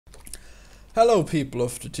Hello people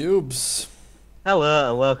of the tubes. Hello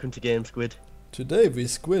and welcome to Game Squid. Today we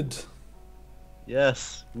squid.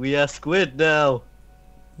 Yes, we are Squid now.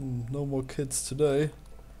 No more kids today.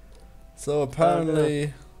 So Oh, no.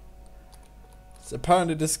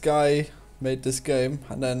 apparently this guy made this game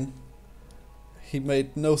and then he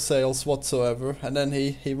made no sales whatsoever, and then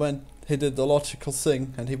he did the logical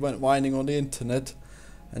thing and he went whining on the internet,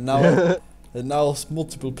 and now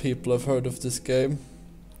multiple people have heard of this game.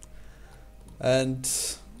 And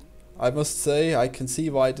I must say, I can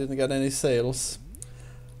see why I didn't get any sales.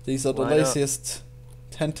 These are the Why not? laziest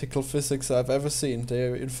tentacle physics I've ever seen.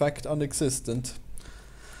 They're in fact non-existent.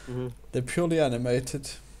 They're purely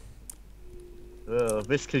animated. Oh,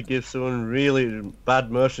 this could give someone really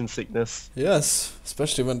bad motion sickness. Yes,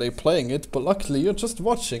 especially when they're playing it, but luckily you're just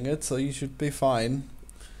watching it, so you should be fine.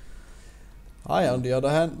 I, on the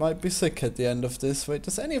other hand, might be sick at the end of this. Wait,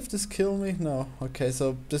 does any of this kill me? No. Okay,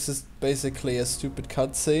 so this is basically a stupid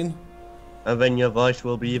cutscene. And then your voice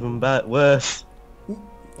will be even worse.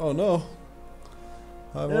 Oh no.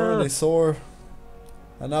 I'm Yeah. already sore.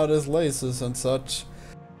 And now there's lasers and such.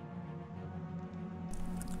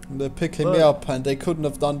 And they're picking me up, and they couldn't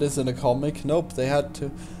have done this in a comic. Nope, they had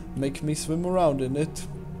to make me swim around in it.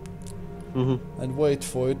 And wait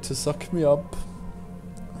for it to suck me up.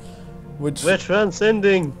 Which... We're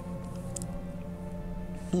transcending.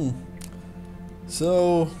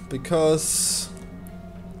 So, because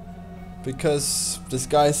this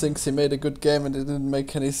guy thinks he made a good game and it didn't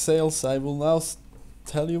make any sales, I will now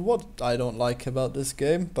tell you what I don't like about this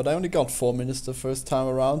game. But I only got 4 minutes the first time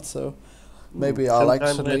around, so maybe I'll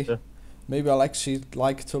actually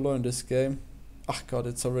like to learn this game. Ah, God,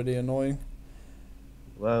 it's already annoying.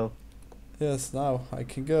 Wow. Yes, now I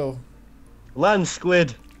can go. Land,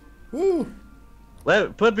 Squid. Woo!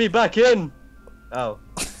 Put me back in. Oh.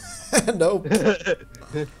 Nope.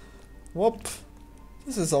 Whoop.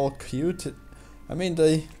 This is all cute. I mean,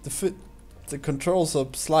 the controls are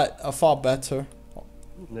far better.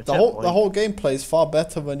 The whole gameplay is far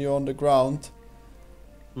better when you're on the ground.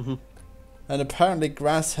 And apparently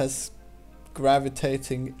grass has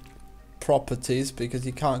gravitating properties because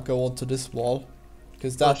you can't go onto this wall.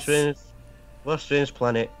 Because that's... What strange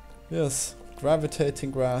planet. Yes,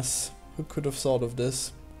 gravitating grass. Who could have thought of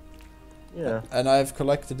this? Yeah. And I've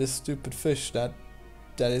collected this stupid fish that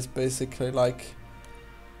is basically like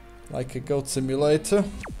a goat simulator.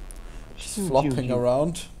 Just flopping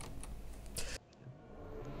around.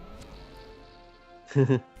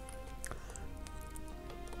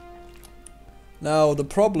 Now the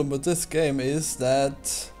problem with this game is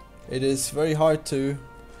that it is very hard to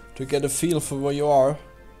get a feel for where you are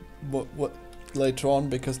what later on,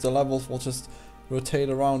 because the levels will just rotate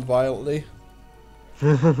around wildly.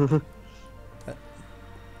 And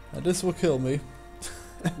this will kill me.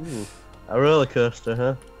 A roller coaster,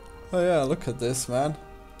 huh? Oh yeah, look at this, man.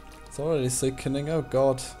 It's already sickening, oh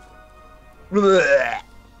god.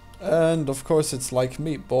 And of course it's like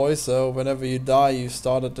Meat Boy, so whenever you die you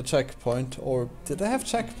start at the checkpoint. Or did they have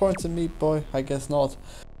checkpoints in Meat Boy? I guess not.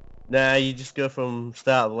 Nah, you just go from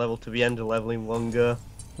start of the level to the end of the level in one go.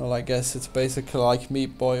 Well, I guess it's basically like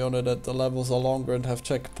Meat Boy, only that the levels are longer and have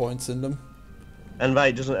checkpoints in them. And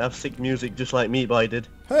right, it doesn't have sick music just like Meat Boy did.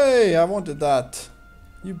 Hey, I wanted that.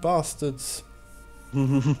 You bastards.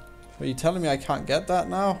 Are you telling me I can't get that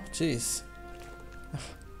now? Jeez.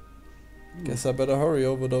 Guess I better hurry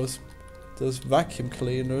over those vacuum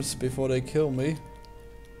cleaners before they kill me.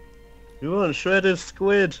 You want shredded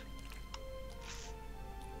squid?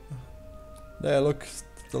 There, look,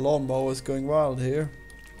 the lawnmower is going wild here.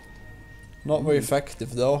 Not very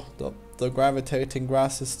effective though. The gravitating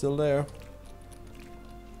grass is still there.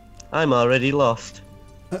 I'm already lost.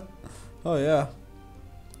 Oh yeah.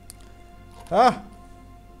 Ah!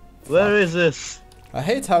 Where is this? I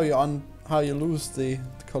hate how you lose the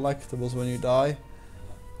collectibles when you die.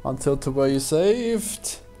 Until to where you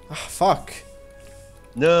saved. Ah, fuck.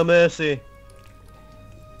 No mercy.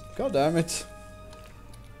 God damn it.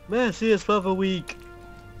 Mercy is for the weak.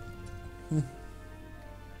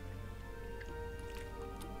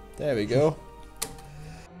 There we go.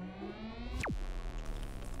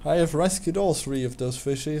 I have rescued all 3 of those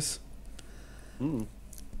fishies.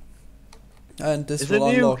 And this will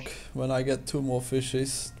unlock when I get 2 more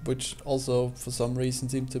fishies, which also for some reason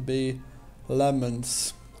seem to be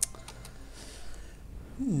lemons.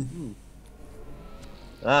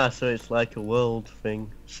 Ah, so it's like a world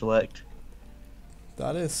thing. Select.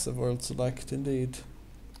 That is a world select indeed.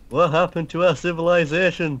 What happened to our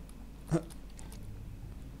civilization?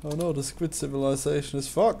 Oh no, the squid civilization is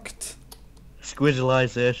fucked.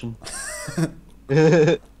 Squidilization.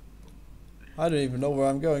 I don't even know where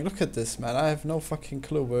I'm going. Look at this, man. I have no fucking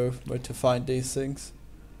clue where to find these things.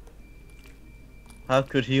 How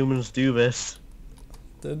could humans do this?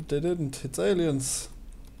 They didn't. It's aliens.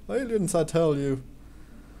 Aliens, I tell you.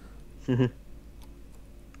 On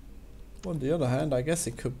the other hand, I guess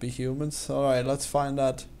it could be humans. Alright, let's find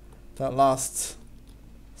that last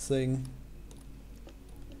thing.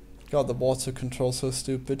 God, the water control's so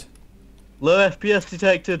stupid. Low FPS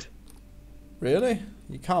detected. Really?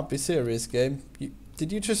 You can't be serious, game.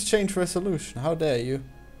 Did you just change resolution? How dare you?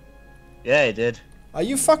 Yeah, I did. Are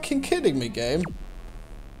you fucking kidding me, game?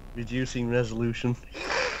 Reducing resolution.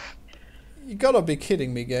 You gotta be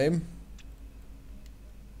kidding me, game.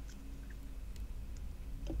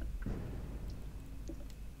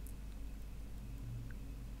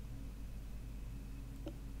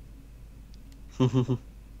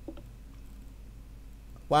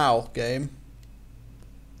 Wow, game.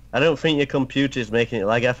 I don't think your computer's making it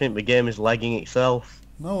lag. I think the game is lagging itself.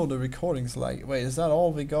 No, the recording's like... Wait, is that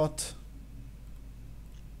all we got?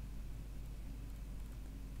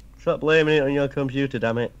 Stop blaming it on your computer,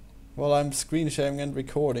 damn it. Well, I'm screen sharing and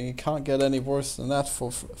recording. It can't get any worse than that for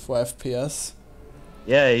FPS.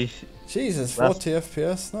 Yeah, Jesus, 40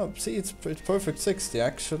 FPS? No, see, it's perfect 60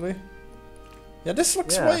 actually. Yeah, this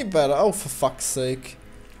looks way better. Oh, for fuck's sake.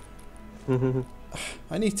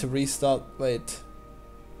 I need to restart. Wait.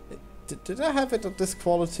 Did I have it at this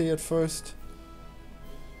quality at first?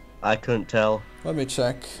 I couldn't tell. Let me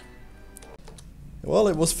check. Well,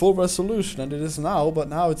 it was full resolution and it is now, but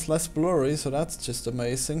now it's less blurry, so that's just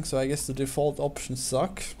amazing. So I guess the default options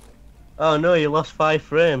suck. Oh no, you lost 5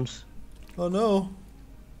 frames. Oh no.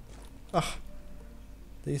 Ah.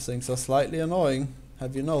 These things are slightly annoying.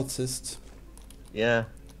 Have you noticed? Yeah.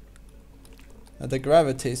 And the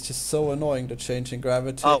gravity is just so annoying, the change in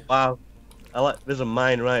gravity. Oh wow. There's a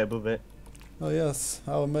mine right above it. Oh yes,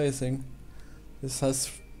 how amazing. This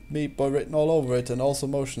has meatball written all over it and also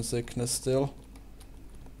motion sickness still.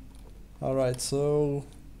 Alright, so...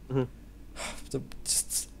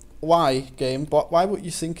 why, game? Why would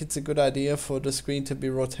you think it's a good idea for the screen to be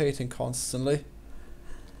rotating constantly?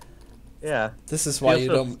 Yeah. This is why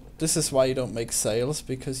you don't make sales,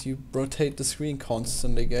 because you rotate the screen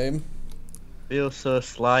constantly, game. Feels so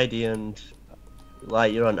slidey and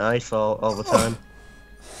like you're on ice all the time.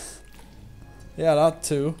 Yeah, that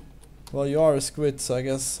too. Well, you are a squid, so I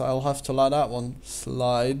guess I'll have to let that one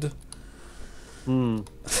slide.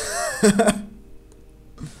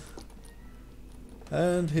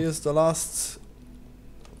 And here's the last,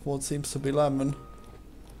 what seems to be lemon.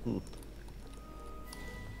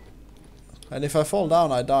 And if I fall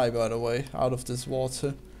down, I die, by the way, out of this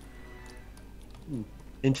water.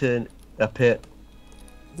 Into a pit.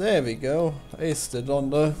 There we go. Aced it on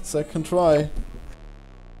the second try.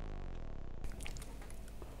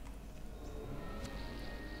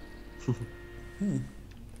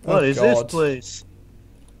 What is this place?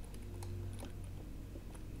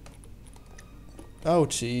 Oh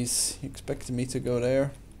jeez, you expected me to go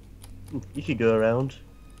there? You could go around.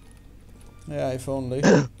 Yeah, if only.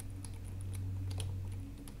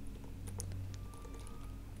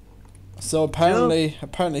 So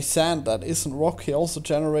apparently sand that isn't rocky also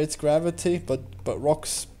generates gravity, but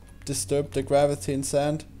rocks disturb the gravity in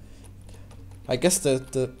sand. I guess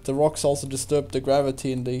the rocks also disturb the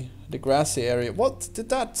gravity in the grassy area. What? Did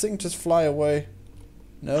that thing just fly away?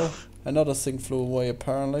 No? Another thing flew away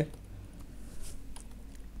apparently.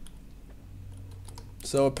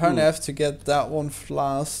 So apparently I have to get that one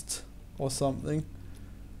last or something.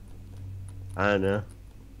 I don't know.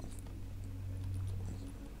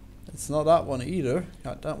 It's not that one either.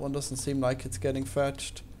 That one doesn't seem like it's getting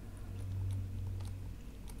fetched.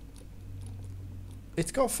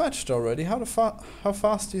 It's got fetched already. How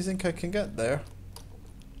fast do you think I can get there?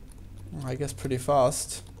 I guess pretty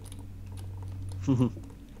fast.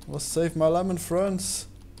 Let's save my lemon friends.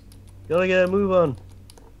 Gotta get a move on.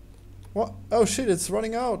 What? Oh shit, it's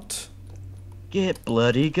running out. Get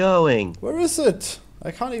bloody going. Where is it?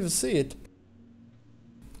 I can't even see it.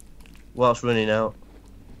 What's running out?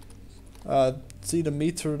 See the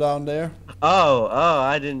meter down there? Oh,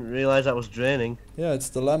 I didn't realize that was draining. Yeah, it's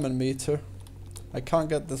the lemon meter. I can't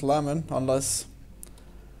get this lemon unless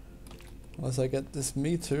I get this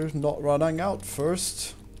meter not running out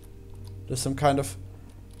first. There's some kind of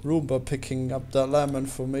Roomba picking up that lemon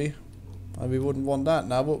for me. And we wouldn't want that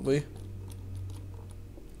now, would we?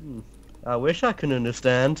 I wish I could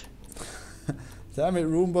understand. Damn it,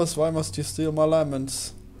 Roombas, why must you steal my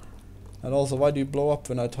lemons? And also, why do you blow up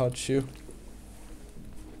when I touch you?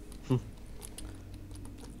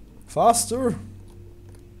 Faster!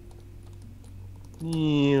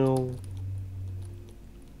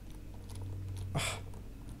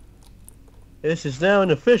 This is now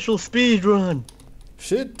an official speed run.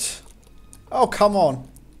 Shit. Oh, come on.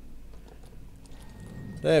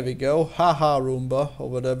 There we go. Haha, Roomba, or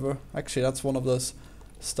whatever. Actually, that's one of those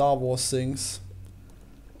Star Wars things.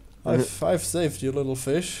 I've saved you, little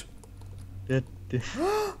fish.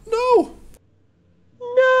 No!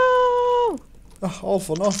 No! All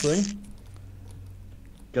for nothing.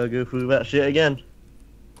 Gotta go through that shit again.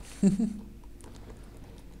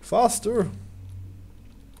 Faster.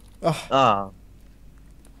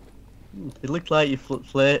 It looked like you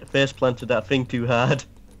face planted that thing too hard.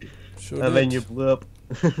 Sure and did. then you blew up.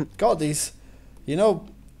 God, these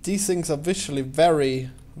things are visually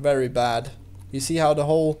very, very bad. You see how the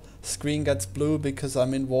whole screen gets blue because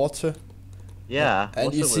I'm in water? Yeah,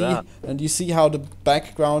 and you see how the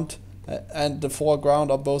background and the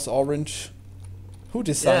foreground are both orange. Who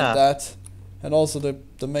designed that? And also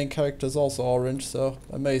the main character is also orange, so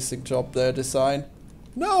amazing job there, design.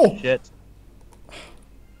 No! Shit.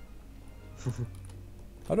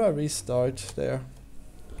 How do I restart there?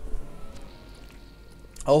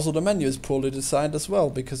 Also, the menu is poorly designed as well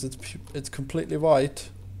because it's completely white.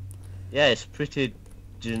 Yeah, it's pretty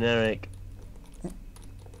generic.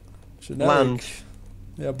 Generic.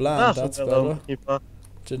 Yeah, bland. That's better. People.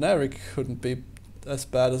 Generic couldn't be as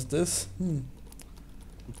bad as this.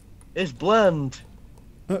 It's bland.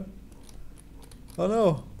 Oh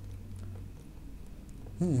no.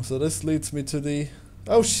 So this leads me to the...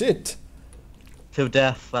 Oh shit! To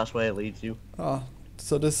death, that's where it leads you.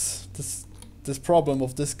 So this problem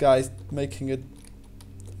of this guy making it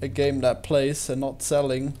a game that plays and not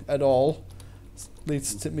selling at all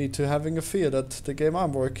leads to me to having a fear that the game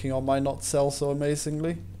I'm working on might not sell so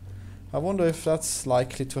amazingly. I wonder if that's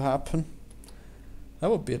likely to happen.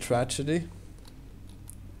 That would be a tragedy.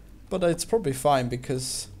 But it's probably fine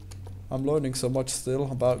because I'm learning so much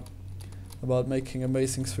still about making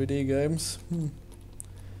amazing 3D games.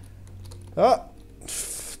 God,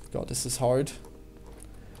 this is hard.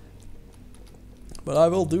 But I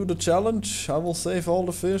will do the challenge. I will save all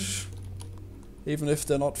the fish. Even if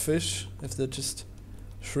they're not fish. If they're just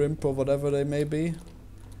shrimp or whatever they may be.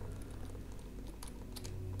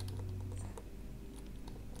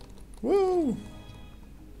 Woo!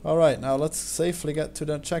 Alright, now let's safely get to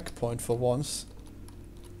that checkpoint for once.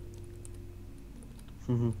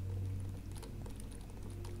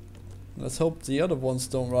 Let's hope the other ones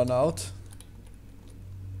don't run out.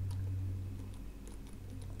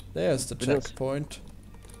 There's the checkpoint.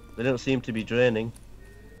 They don't seem to be draining.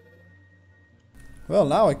 Well,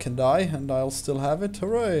 now I can die and I'll still have it.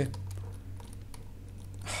 Hooray!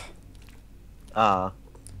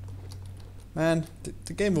 Man,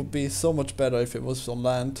 the game would be so much better if it was on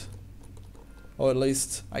land. Or at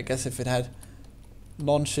least, I guess if it had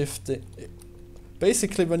non-shift.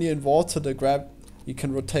 Basically, when you're in water, you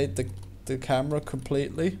can rotate the camera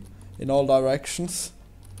completely in all directions.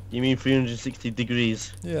 You mean 360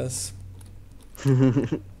 degrees? Yes.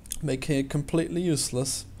 Making it completely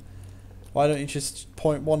useless. Why don't you just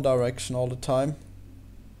point one direction all the time?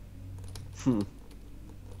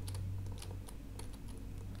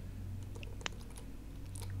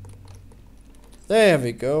 There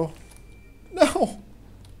we go. No!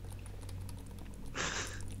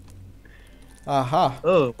 Aha!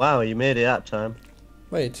 Oh, wow, you made it that time.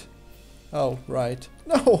 Wait. Oh, right.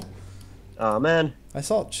 No! Oh, man. I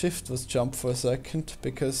thought shift was jump for a second,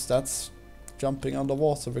 because that's jumping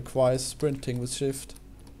underwater requires sprinting with shift.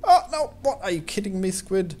 Oh, no! What? Are you kidding me,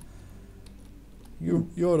 Squid?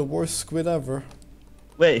 You're the worst squid ever.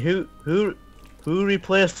 Wait, who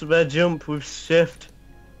replaced the jump with shift?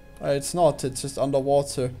 It's not, it's just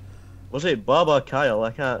underwater. Was it Bob or Kyle?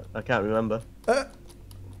 I can't remember.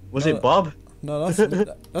 Was no, it Bob? No,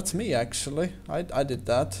 that's me actually. I did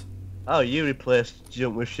that. Oh, you replaced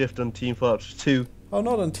jump with shift on Team Fortress 2. Oh,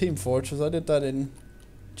 not on Team Fortress. I did that in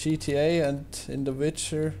GTA and in The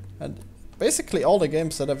Witcher and basically all the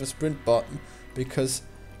games that have a sprint button because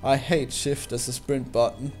I hate shift as a sprint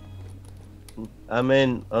button. I'm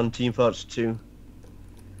in on Team Fortress 2.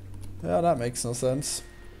 Yeah, that makes no sense.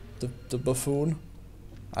 The buffoon.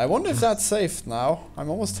 I wonder if that's saved now.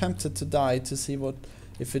 I'm almost tempted to die to see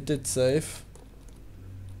if it did save.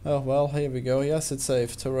 Oh well, here we go. Yes, it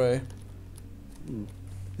saved. Hooray.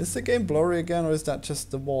 Is the game blurry again, or is that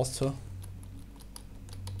just the water?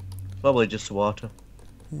 Probably just water.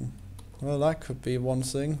 Well, that could be one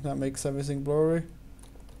thing that makes everything blurry.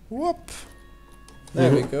 Whoop!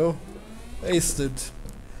 There we go. Aced it.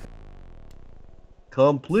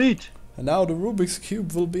 Complete! And now the Rubik's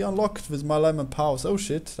Cube will be unlocked with my lemon powers. Oh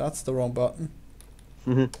shit, that's the wrong button.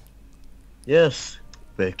 Yes,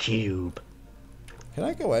 the cube. Can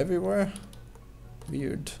I go everywhere?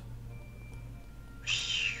 Weird.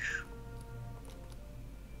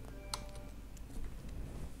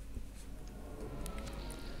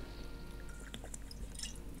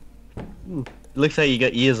 Looks like you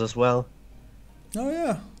got ears as well. Oh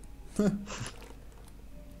yeah.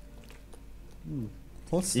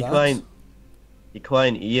 What's You're that? quite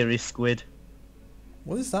an eerie squid.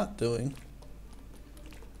 What is that doing?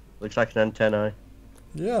 Looks like an antennae.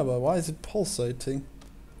 Yeah, but why is it pulsating?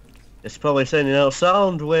 It's probably sending out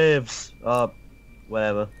sound waves or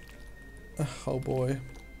whatever. Oh boy.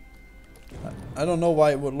 I don't know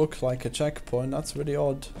why it would look like a checkpoint. That's really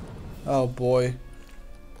odd. Oh boy.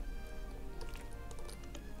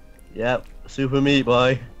 Yep, Super Meat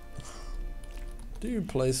Boy. Do you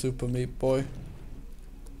play Super Meat Boy?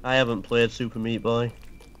 I haven't played Super Meat Boy.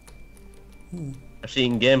 I've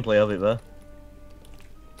seen gameplay of it though.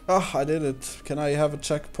 Oh, I did it. Can I have a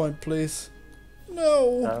checkpoint, please?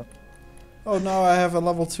 No. No. Oh, now I have a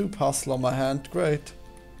level 2 puzzle on my hand. Great.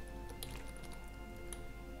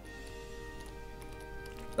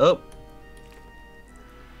 Oh. Oh,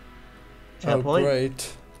 Checkpoint.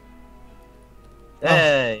 great.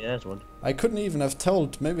 Hey, there's one. I couldn't even have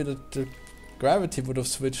told. Maybe the gravity would have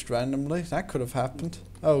switched randomly. That could have happened.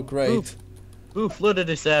 Oh, great. Who flooded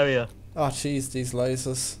this area? Oh, jeez, these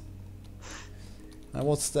lasers. And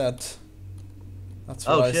what's that? That's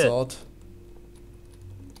what I shit. thought.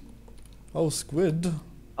 Oh, Squid.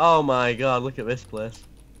 Oh my god, look at this place.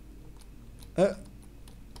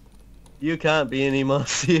 You can't be any more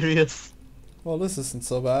serious. Well, this isn't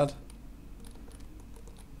so bad.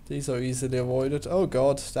 These are easily avoided. Oh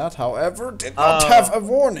god, that however did not have a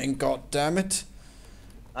warning, god damn it.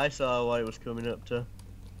 I saw what it was coming up to.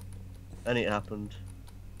 And it happened.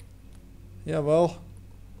 Yeah, well.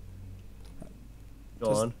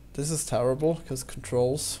 Go on. This is terrible, because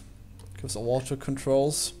controls. Because of water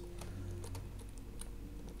controls.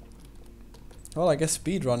 Well, I guess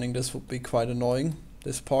speedrunning this would be quite annoying,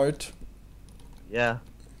 this part. Yeah.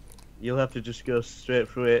 You'll have to just go straight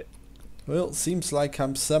through it. Well, seems like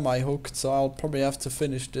I'm semi-hooked, so I'll probably have to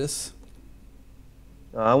finish this.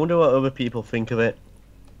 I wonder what other people think of it.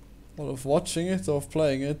 Well, of watching it or of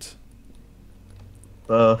playing it.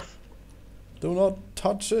 Both. Do not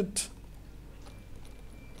touch it.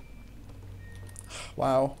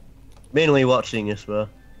 Wow. Mainly watching this though.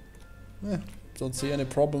 Yeah, don't see any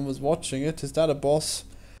problem with watching it. Is that a boss?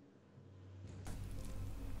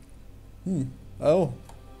 Oh.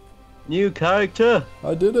 New character!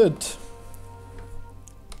 I did it.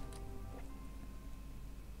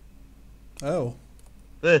 Oh.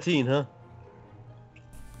 13, huh?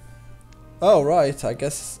 Oh, right, I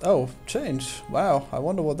guess. Oh, change. Wow, I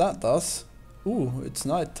wonder what that does. Ooh, it's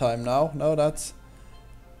night time now. No, that's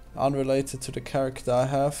unrelated to the character I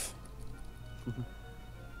have.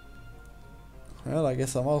 Well, I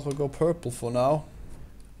guess I might as well go purple for now.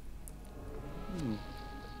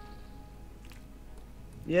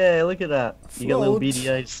 Yeah, look at that. You got little Float. beady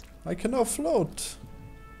eyes. I can now float.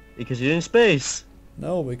 Because you're in space.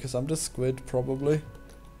 No, because I'm the squid, probably.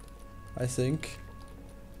 I think.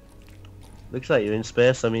 Looks like you're in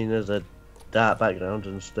space. I mean, there's a dark background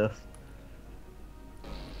and stuff.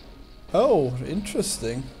 Oh,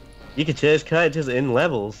 interesting. You can change characters in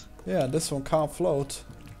levels. Yeah, this one can't float.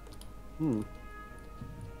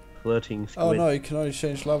 Floating squid. Oh no, you can only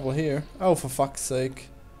change level here. Oh, for fuck's sake.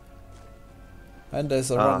 And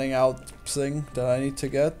there's a running out thing that I need to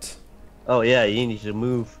get. Oh yeah, you need to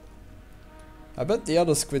move. I bet the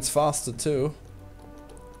other squid's faster too.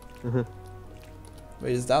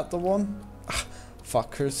 Wait, is that the one? Ah,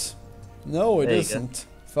 fuckers. No, it isn't.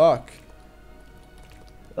 Fuck.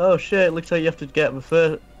 Oh shit, looks like you have to get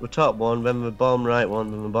the top one, then the bottom right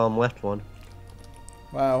one, then the bottom left one.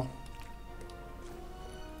 Wow.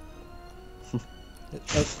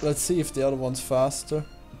 Let's see if the other one's faster.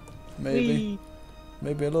 Maybe. Whee!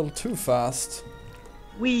 Maybe a little too fast.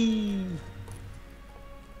 Whee!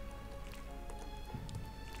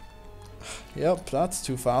 Yep, that's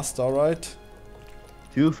too fast, alright.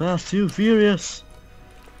 Too fast, too furious.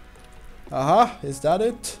 Aha, is that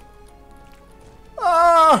it?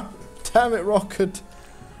 Ah! Damn it, Rocket.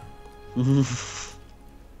 Let's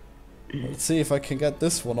see if I can get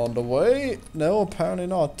this one on the way. No, apparently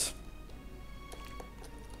not.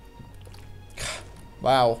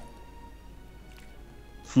 Wow.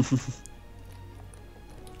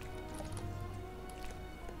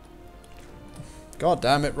 God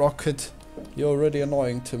damn it, Rocket. You're really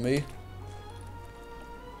annoying to me.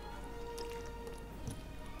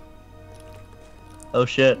 Oh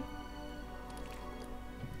shit.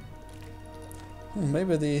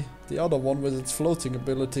 Maybe the other one with its floating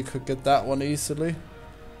ability could get that one easily.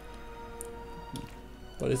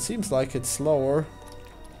 But it seems like it's slower.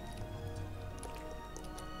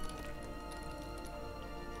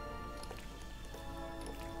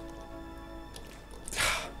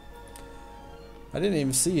 I didn't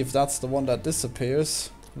even see if that's the one that disappears.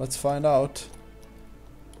 Let's find out.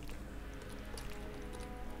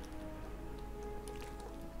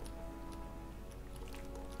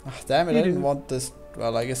 Ah, damn it, I didn't want this.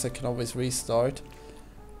 Well, I guess I can always restart.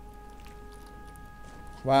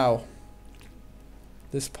 Wow.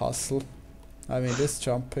 This puzzle. I mean, this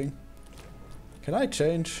jumping. Can I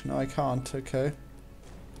change? No, I can't. Okay.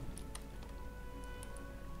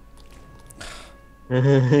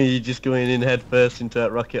 You're just going in head first into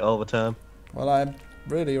that rocket all the time. Well, I'm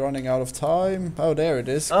really running out of time. Oh, there it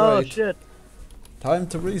is. Great. Oh, shit. Time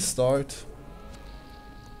to restart.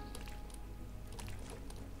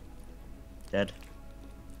 Dead.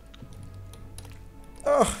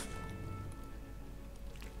 Ugh.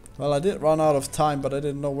 Well, I did run out of time, but I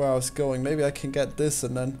didn't know where I was going. Maybe I can get this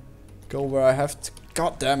and then go where I have to.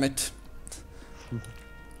 God damn it.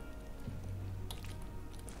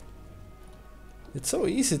 It's so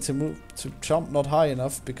easy to jump not high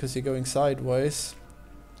enough because you're going sideways.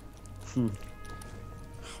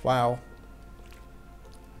 Wow.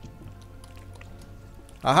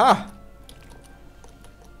 Aha!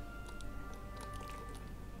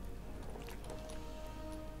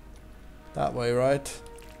 That way, right?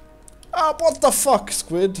 Ah, what the fuck,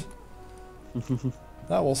 Squid?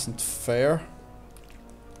 That wasn't fair.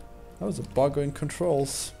 That was a bug in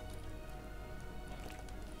controls.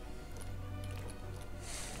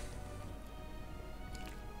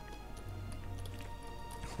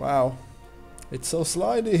 Wow. It's so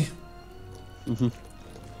slidey.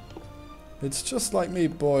 It's just like me,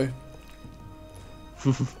 boy.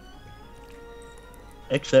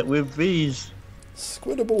 Except with these.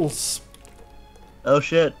 Squidables. Oh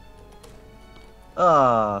shit.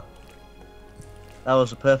 Ah. That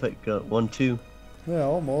was a perfect 1-2. Yeah,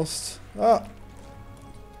 almost. Ah.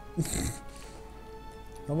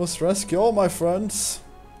 I must rescue all my friends.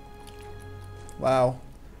 Wow.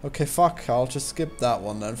 Okay, fuck. I'll just skip that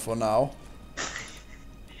one then for now.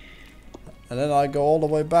 And then I go all the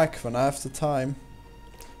way back when I have the time.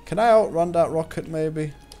 Can I outrun that rocket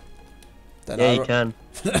maybe? Then yeah, you can.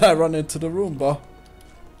 I run into the Roomba.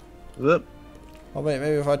 Whoop. Oh wait,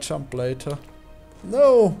 maybe if I jump later.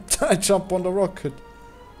 No! I jump on the rocket.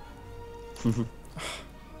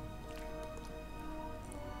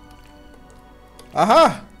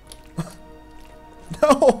 Aha!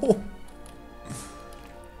 No!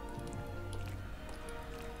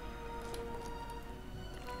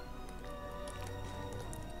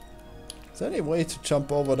 Is there any way to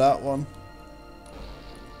jump over that one?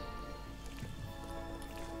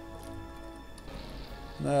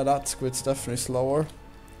 No, that squid's definitely slower.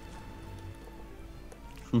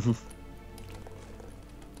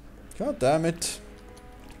 God damn it.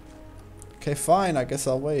 Okay, fine, I guess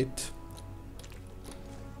I'll wait.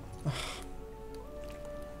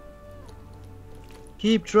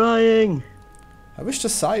 Keep trying. I wish the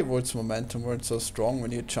sidewards momentum weren't so strong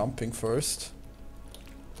when you're jumping first.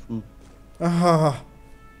 Ah.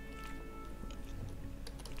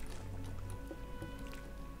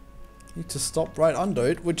 Need to stop right under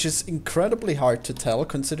it, which is incredibly hard to tell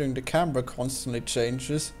considering the camera constantly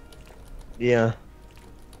changes. Yeah.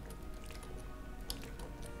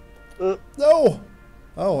 No!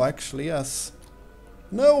 Oh, actually, yes.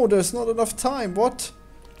 No, there's not enough time. What?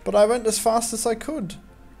 But I went as fast as I could.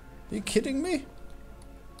 Are you kidding me?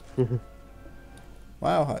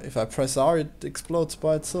 Wow, if I press R, it explodes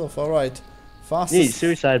by itself. Alright. Need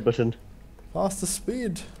suicide button. Faster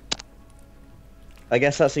speed. I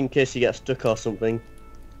guess that's in case you get stuck or something.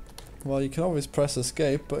 Well, you can always press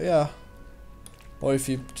escape, but yeah. Or if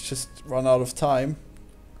you just run out of time.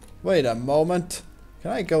 Wait a moment.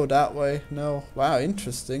 Can I go that way? No. Wow,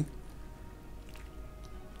 interesting.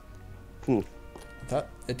 That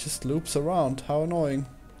it just loops around. How annoying.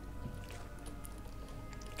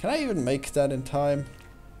 Can I even make that in time?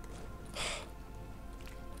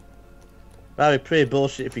 That'd be pretty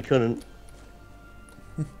bullshit if you couldn't.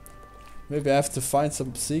 Maybe I have to find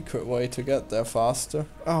some secret way to get there faster.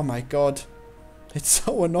 Oh my god. It's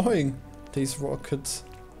so annoying, these rockets.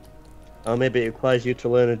 Or maybe it requires you to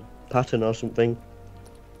learn a pattern or something.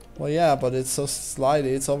 Well, yeah, but it's so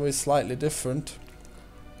slidey, it's always slightly different.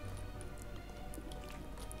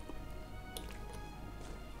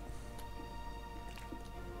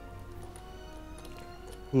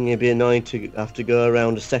 It'd be annoying to have to go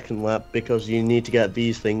around a second lap because you need to get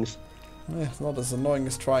these things. Yeah, not as annoying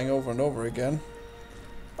as trying over and over again.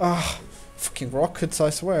 Ah, fucking rockets, I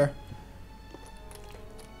swear.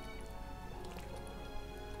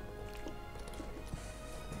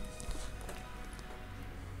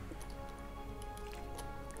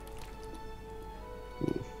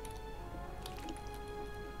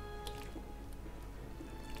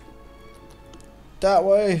 that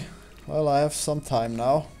way. Well, I have some time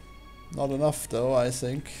now. Not enough though, I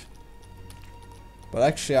think. But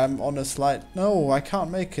actually, I'm on a slide. No, I can't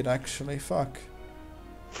make it actually. Fuck.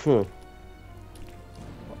 You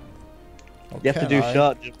have to do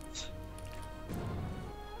short jumps.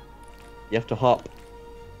 You have to hop.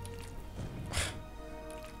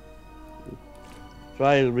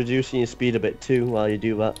 Try reducing your speed a bit too while you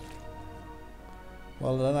do that.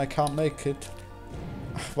 Well, then I can't make it.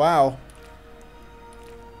 Wow.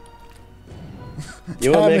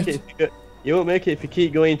 You won't make it. You won't make it if you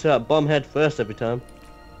keep going to that bomb head first every time.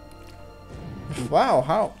 Wow,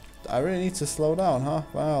 how? I really need to slow down, huh?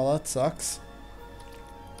 Wow, that sucks.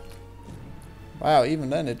 Wow, even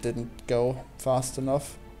then it didn't go fast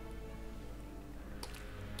enough.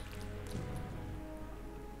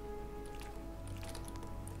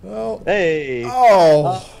 Well. Hey!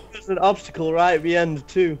 Oh! There's an obstacle right at the end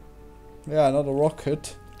too. Yeah, another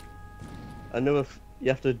rocket. Another. You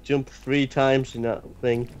have to jump 3 times in that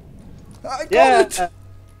thing. I got it!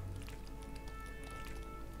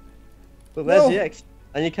 But there's the X,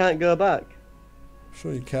 and you can't go back.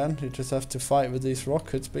 Sure you can. You just have to fight with these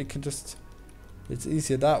rockets, but you can just. It's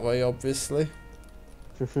easier that way, obviously.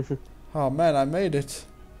 Oh man, I made it.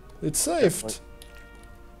 It's saved.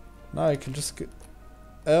 Now I can just.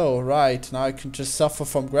 Oh right, now I can just suffer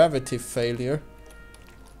from gravity failure.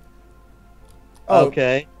 Oh,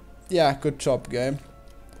 okay. Yeah, good job, game.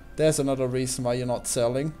 There's another reason why you're not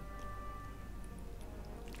selling.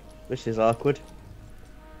 This is awkward.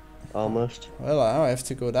 Almost. Well, now I have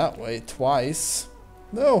to go that way twice.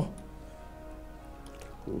 No.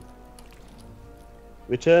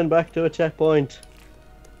 Return back to a checkpoint.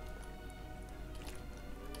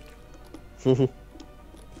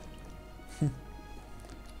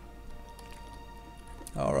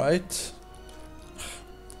 Alright.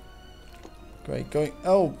 Great, going.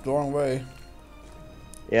 Oh, the wrong way.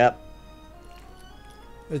 Yep.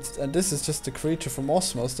 And this is just the creature from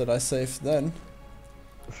Osmos that I saved then.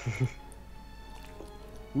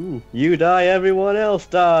 You die, everyone else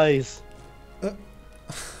dies.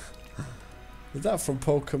 Is that from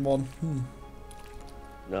Pokemon?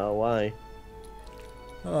 No, why?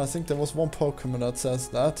 No, I think there was one Pokemon that says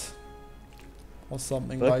that. Or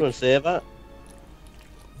something Pokemon like. say that?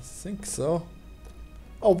 I think so.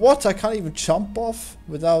 Oh, what? I can't even jump off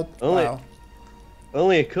without. Wow.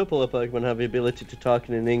 Only a couple of Pokemon have the ability to talk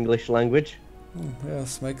in an English language.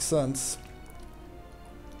 Yes, makes sense.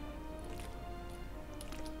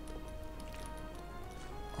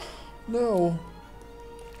 No.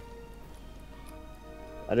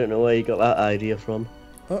 I don't know where you got that idea from.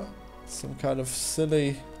 Some kind of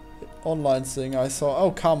silly online thing I saw.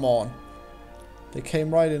 Oh, come on. They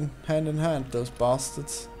came right in hand, those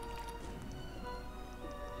bastards.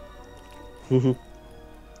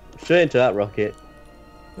 Straight into that rocket.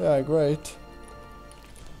 Yeah, great.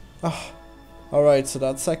 Alright, so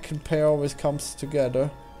that second pair always comes together.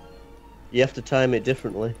 You have to time it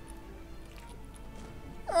differently.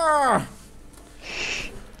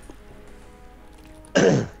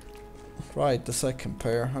 Right, the second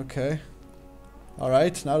pair, okay.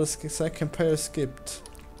 Alright, now the second pair skipped.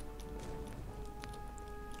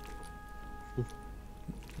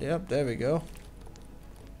 Yep, there we go.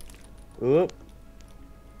 Whoop.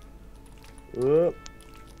 Whoop.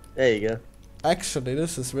 There you go. Actually,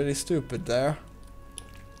 this is really stupid there.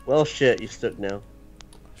 Well, shit, you're stuck now.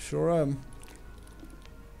 Sure am.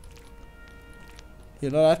 You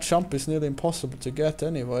know, that jump is nearly impossible to get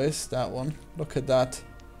anyways, that one. Look at that.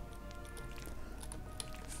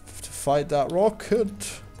 To fight that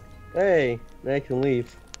rocket. Hey, now you can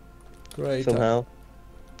leave. Great. Somehow.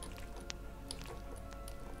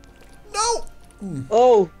 No!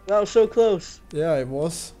 Oh, that was so close. Yeah, it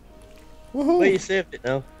was. Woohoo! But you saved it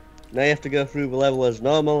now. Now you have to go through the level as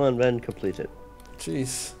normal and then complete it.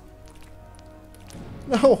 Jeez.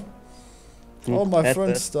 No! All my Head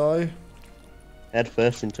friends first. die. Head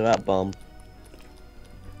first into that bomb.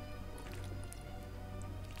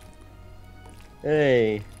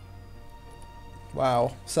 Hey.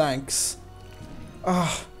 Wow, thanks.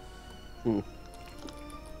 Ah.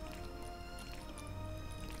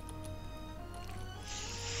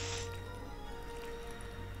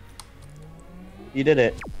 You did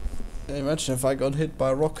it. Imagine if I got hit by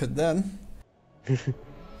a rocket then.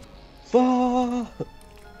 Fuck. I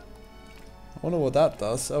wonder what that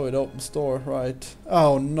does. Oh, it opens door, right.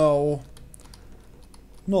 Oh no.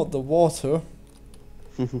 Not the water.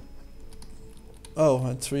 Oh,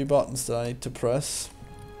 and 3 buttons that I need to press.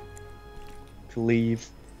 To leave.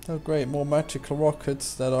 Oh great, more magical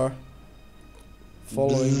rockets that are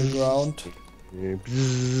following the ground.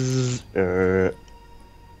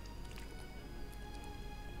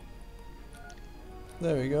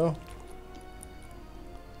 There we go.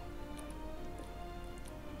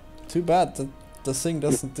 Too bad that the thing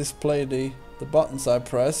doesn't display the buttons I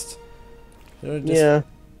pressed. It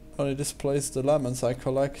only displays the lemons I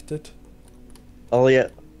collected. Oh yeah.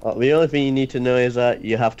 The only thing you need to know is that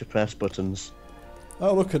you have to press buttons.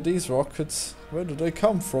 Oh, look at these rockets. Where did they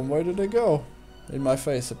come from? Where did they go? In my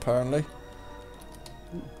face, apparently.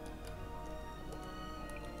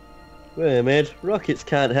 Wait a minute. Rockets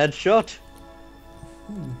can't headshot.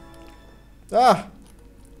 Ah!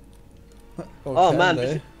 Oh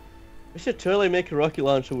man, we should totally make a rocket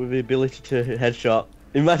launcher with the ability to headshot.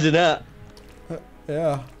 Imagine that.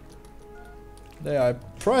 Yeah. There, I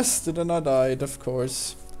pressed it and I died, of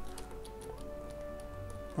course.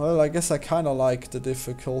 Well, I guess I kind of like the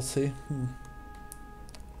difficulty.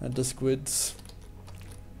 And the squids.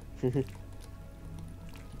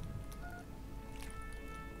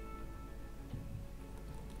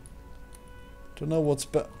 Don't know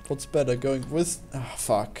what's better, going with... Ah,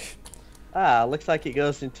 fuck. Ah, looks like it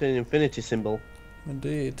goes into an infinity symbol.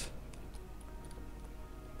 Indeed.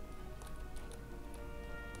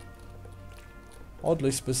 Oddly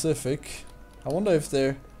specific. I wonder if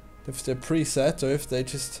they're preset or if they're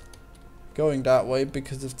just going that way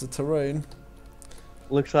because of the terrain.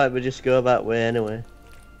 Looks like we just go that way anyway.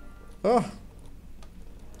 Oh.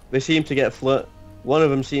 They seem to get one of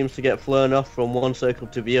them seems to get flown off from one circle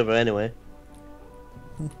to the other anyway.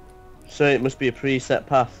 So it must be a preset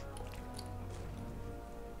path.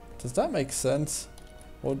 Does that make sense?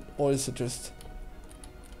 Or is it just...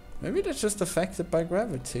 Maybe they're just affected by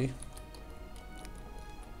gravity.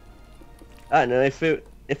 I don't know, if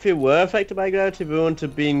it were affected by gravity, we wouldn't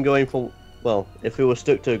have been going from... Well, if we were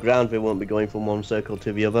stuck to the ground, we wouldn't be going from one circle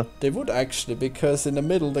to the other. They would actually, because in the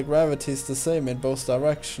middle the gravity is the same in both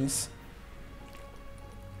directions.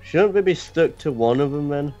 Shouldn't we be stuck to one of them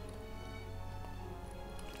then?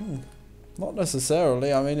 Not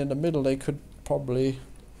necessarily. I mean, in the middle they could probably...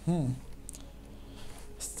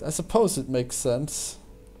 I suppose it makes sense.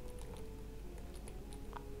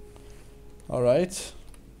 Alright.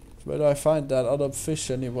 Where do I find that other fish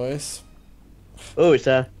anyways? Oh, it's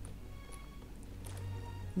there.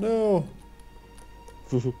 No!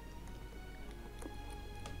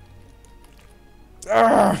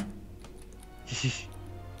 Ah!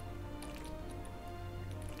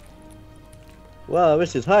 Wow,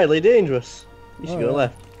 this is highly dangerous. You should go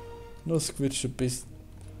left. No squid should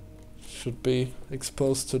be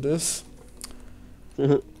exposed to this.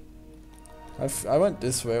 I went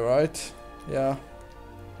this way, right? Yeah.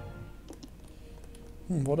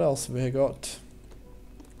 What else have we got?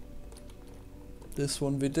 This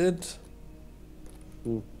one we did.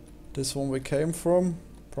 This one we came from,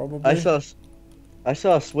 probably. I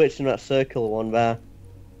saw a switch in that circle one there.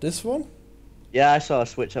 This one? Yeah, I saw a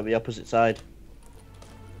switch on the opposite side.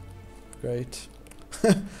 Great.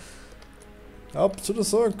 Up to the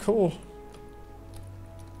circle.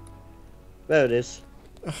 There it is.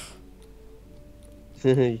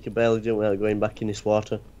 You can barely jump without going back in this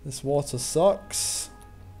water. This water sucks.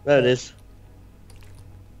 There it is.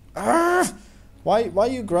 Ah! Why are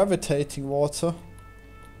you gravitating, water?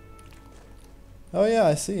 Oh yeah,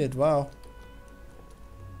 I see it. Wow.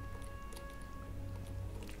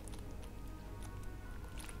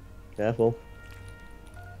 Careful.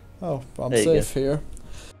 Oh, I'm safe here.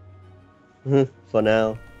 For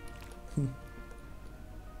now.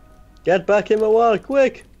 Get back in the water,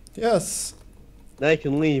 quick! Yes. Now you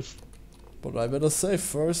can leave. But I better save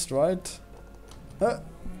first, right?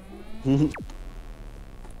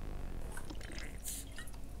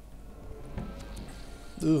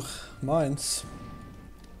 Ugh, mines.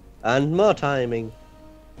 And more timing.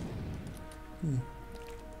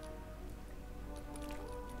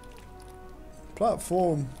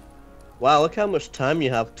 Platform. Wow, look how much time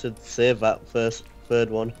you have to save that third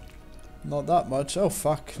one. Not that much. Oh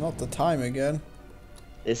fuck, not the time again.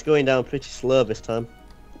 It's going down pretty slow this time.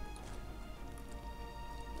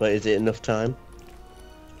 But is it enough time?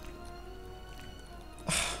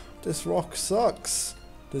 This rock sucks.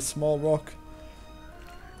 This small rock.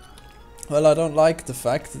 Well, I don't like the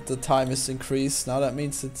fact that the time is increased. Now that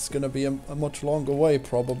means it's gonna be a much longer way,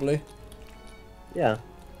 probably. Yeah.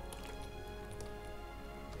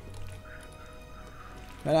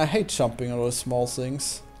 Man, I hate jumping on those small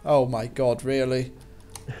things. Oh my god, really?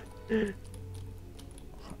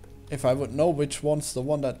 If I would know which one's the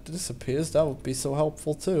one that disappears, that would be so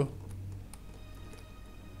helpful too.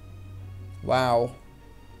 Wow.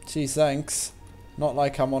 Gee, thanks. Not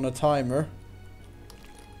like I'm on a timer.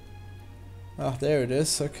 Ah, there it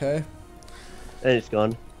is, okay. And it's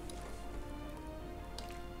gone.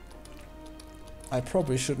 I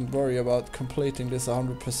probably shouldn't worry about completing this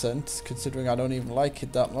 100%, considering I don't even like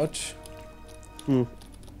it that much.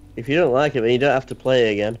 If you don't like it, then you don't have to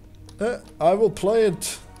play again. I will play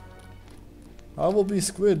it. I will be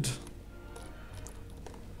Squid.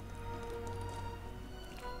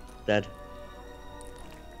 Dead.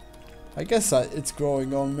 I guess it's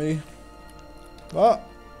growing on me. Ah!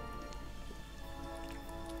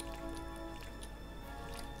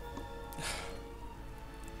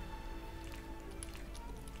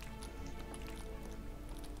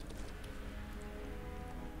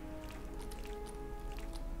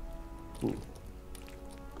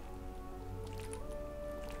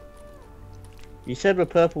 You said the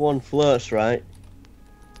purple one floats, right?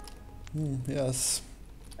 Yes.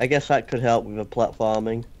 I guess that could help with the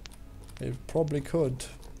platforming. It probably could.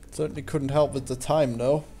 Certainly couldn't help with the time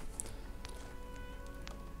though.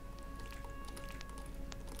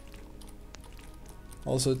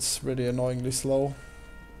 Also, it's really annoyingly slow.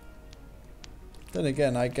 Then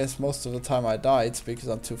again, I guess most of the time I die it's because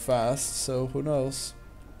I'm too fast, so who knows?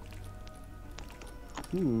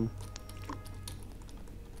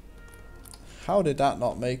 How did that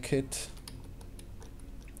not make it?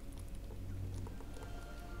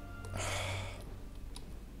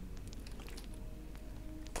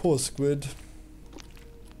 Poor Squid.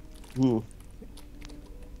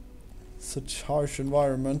 Such harsh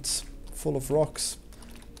environments, full of rocks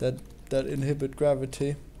that inhibit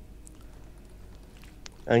gravity.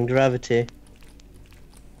 And gravity.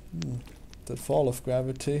 The fall of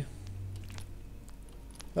gravity.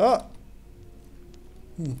 Ah!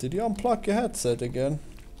 Did you unplug your headset again?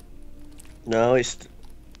 No, it's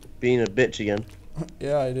being a bitch again.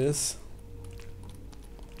 Yeah, it is.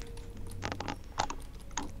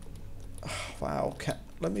 Wow,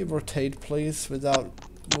 let me rotate please without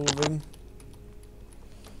moving.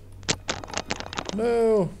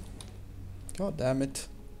 No! God damn it.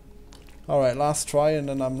 Alright, last try and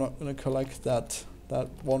then I'm not gonna collect that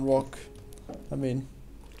one rock. I mean,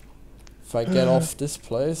 if I get off this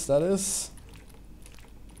place, that is.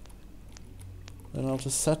 Then I'll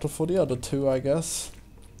just settle for the other two, I guess.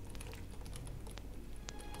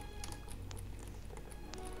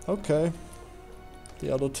 Okay.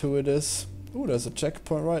 The other two it is. Ooh, there's a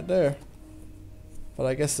checkpoint right there. But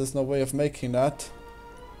I guess there's no way of making that.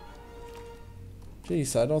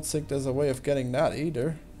 Jeez, I don't think there's a way of getting that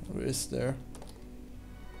either. Or is there?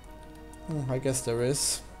 I guess there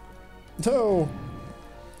is. No!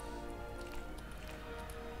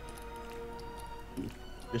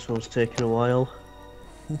 This one's taking a while.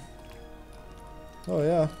 Oh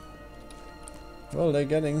yeah. Well, they're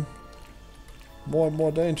getting more and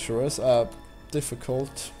more dangerous.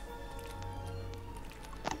 Difficult.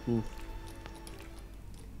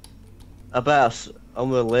 I bet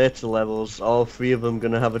on the later levels, all three of them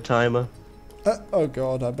gonna have a timer. Oh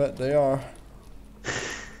god, I bet they are.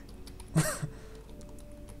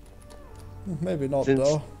 Maybe not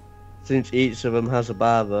though. Since each of them has a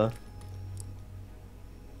bar though.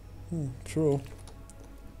 True.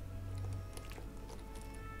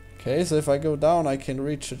 Okay, so if I go down I can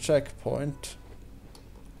reach a checkpoint.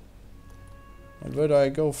 And where do I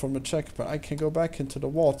go from a checkpoint? I can go back into the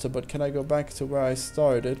water, but can I go back to where I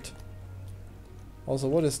started? Also,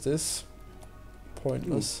 what is this?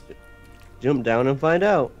 Pointless. Jump down and find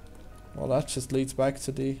out. Well, that just leads back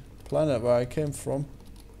to the planet where I came from.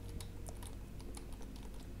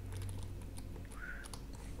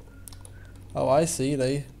 Oh, I see.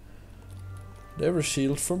 They were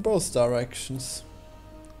shielded from both directions.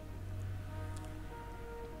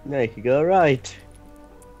 Now you can go right.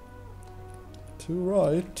 To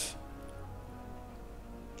right.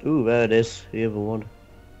 Ooh, there it is. The other one.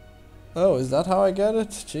 Oh, is that how I get it?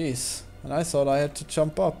 Jeez. And I thought I had to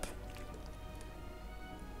jump up.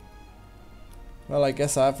 Well, I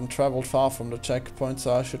guess I haven't traveled far from the checkpoint,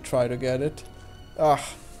 so I should try to get it. Ah.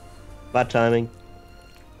 Bad timing.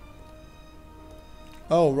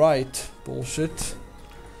 Oh, right. Bullshit.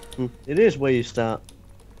 It is where you start.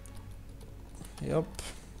 Yep.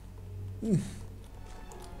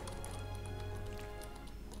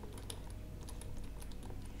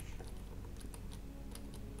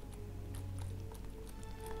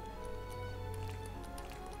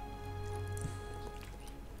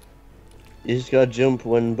 You just gotta jump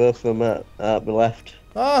when both of them are at the left.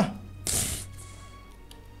 Ah!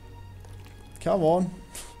 Come on.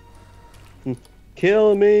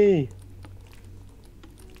 Kill me!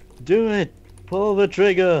 Do it! Pull the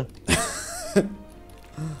trigger!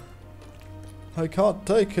 I can't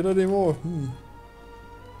take it anymore.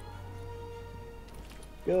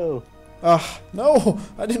 Go! Ah, no!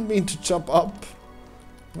 I didn't mean to jump up.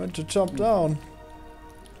 I meant to jump down.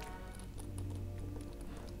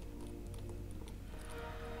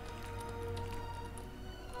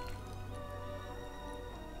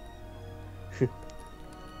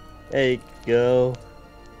 There you go.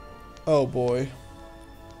 Oh boy.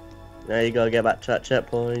 Now you gotta get back to that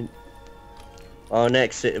checkpoint. Our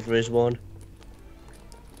next sit if there is one.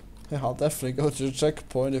 Yeah, I'll definitely go to the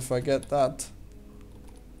checkpoint if I get that.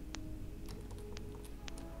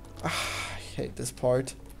 Ah, I hate this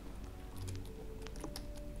part.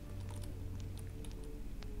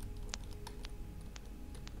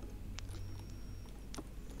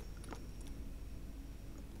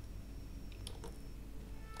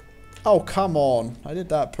 Oh, come on. I did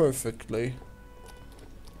that perfectly.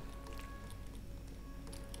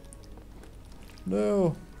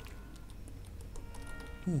 No.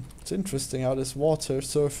 It's interesting how this water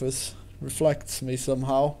surface reflects me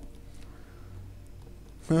somehow.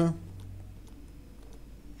 Huh.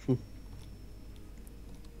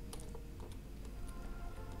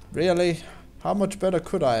 Really? How much better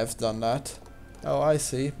could I have done that? Oh, I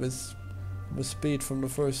see. With speed from the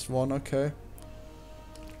first one, okay.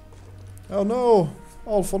 Oh no!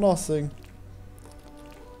 All for nothing.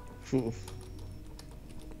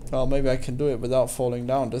 Well, maybe I can do it without falling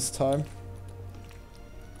down this time.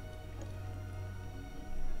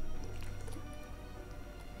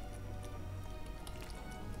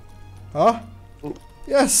 Huh?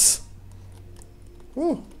 Yes!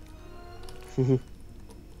 Woo!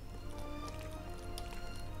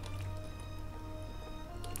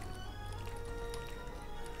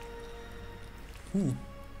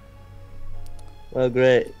 Oh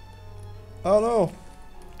great. Oh no!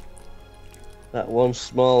 That one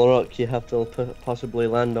small rock you have to possibly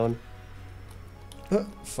land on.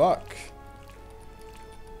 Fuck.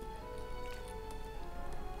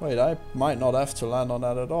 Wait, I might not have to land on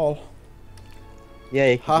that at all.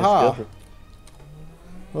 Yeah, you can just go for it.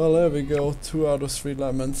 Well, there we go. 2 out of 3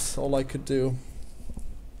 lemons. All I could do.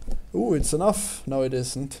 Ooh, it's enough. No, it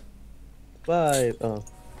isn't. 5. Oh,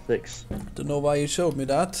 6. Don't know why you showed me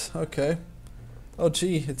that. Okay. Oh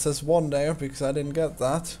gee, it says 1 there because I didn't get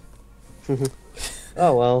that.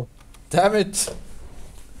 Oh well. Damn it!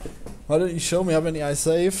 Why don't you show me how many I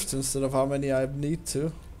saved instead of how many I need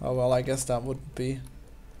to? Oh well, I guess that wouldn't be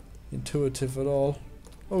intuitive at all.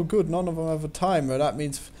 Oh good, none of them have a timer. That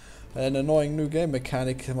means an annoying new game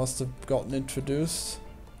mechanic must have gotten introduced.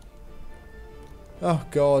 Oh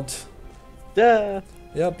god. Duh.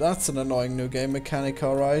 Yep, that's an annoying new game mechanic,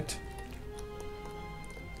 alright.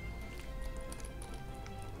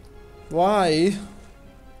 Why?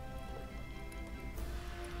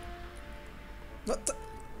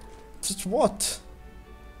 Just what?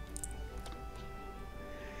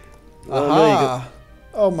 Well, Aha!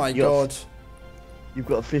 Oh my god. You've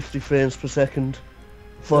got 50 frames per second.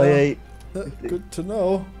 48. Good to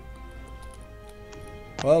know.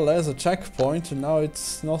 Well, there's a checkpoint and now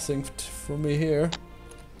it's nothing for me here.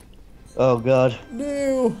 Oh god.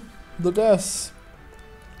 No! The death.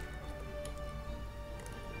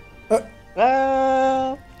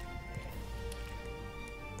 Ah!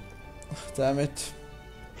 Damn it.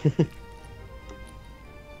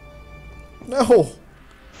 No!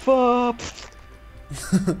 Fuck!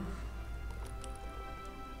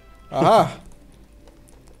 Aha!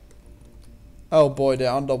 Oh boy, they're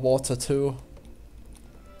underwater too.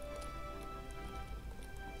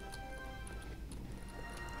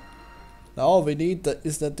 Now all we need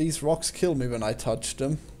is that these rocks kill me when I touch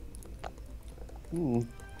them.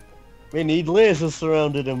 We need lasers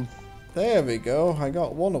surrounded him. There we go, I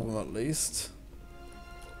got one of them at least.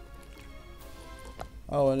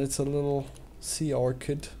 Oh, and it's a little sea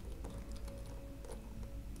orchid.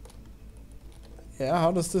 Yeah,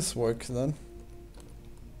 how does this work then?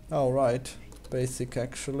 Oh, right. Basic,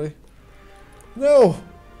 actually. No!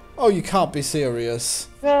 Oh, you can't be serious.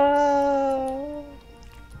 Ah!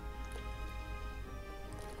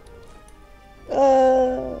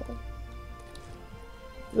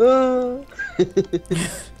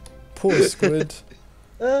 Poor Squid.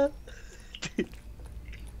 There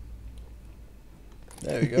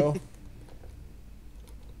we go.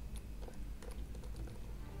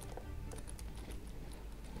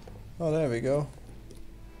 Oh, there we go.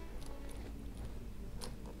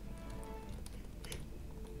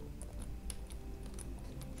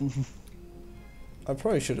 I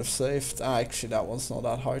probably should have saved. Ah, actually, that one's not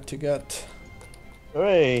that hard to get.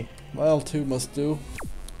 Hooray! Well, 2 must do.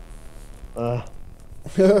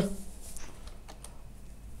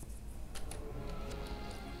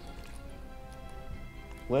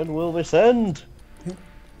 When will this end?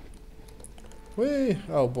 Whee!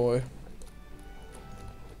 Oh boy.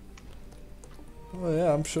 Oh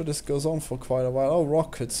yeah, I'm sure this goes on for quite a while. Oh,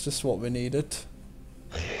 rockets, just what we needed.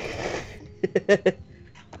 It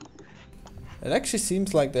actually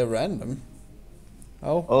seems like they're random.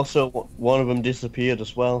 Oh. Also, one of them disappeared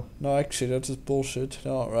as well. No, actually, that's just bullshit.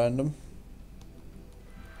 They're not random.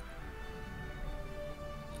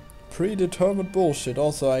 Predetermined bullshit.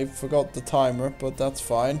 Also, I forgot the timer, but that's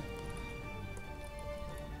fine.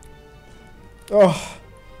 Oh.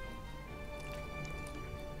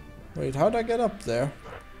 Wait, how'd I get up there?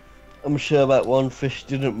 I'm sure that one fish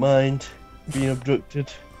didn't mind being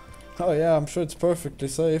abducted. Oh yeah, I'm sure it's perfectly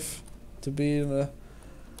safe to be in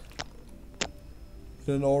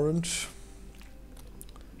an orange.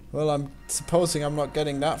 Well, I'm supposing I'm not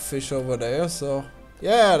getting that fish over there, so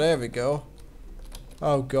yeah, there we go.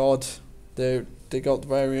 Oh god, they got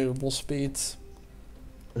variable speeds.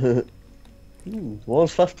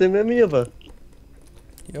 One's faster than the other.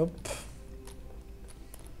 Yup.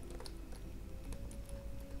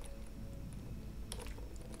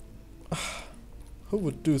 Who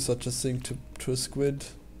would do such a thing to a squid?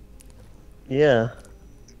 Yeah.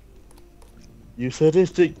 You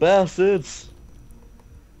sadistic bastards.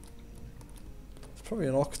 It's probably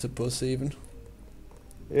an octopus even.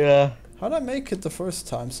 Yeah. How'd I make it the first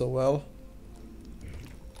time so well?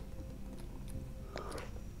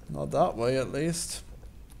 Not that way, at least.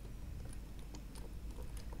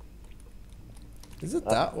 Is it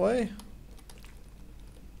that way?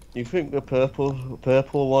 You think the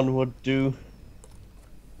purple one would do?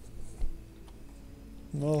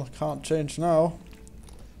 Well, can't change now.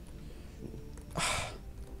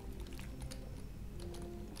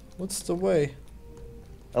 What's the way?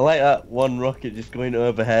 I like that one rocket just going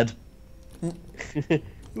overhead.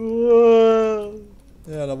 Whoa.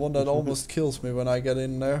 Yeah, the one that almost kills me when I get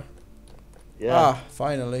in there. Yeah. Ah,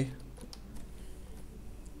 finally.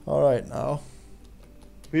 Alright now.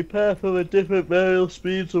 Prepare for the different variable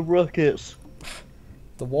speeds of rockets.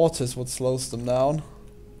 The water's what slows them down.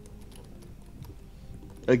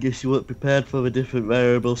 I guess you weren't prepared for the different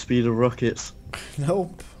variable speed of rockets.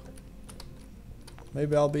 Nope.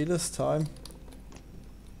 Maybe I'll be this time.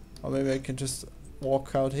 Or maybe I can just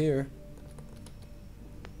walk out here.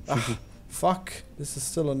 Ah, fuck. This is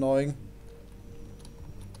still annoying.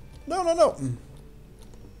 No, no, no.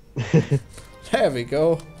 There we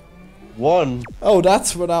go. One. Oh,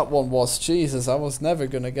 that's where that one was. Jesus, I was never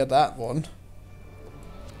gonna get that one.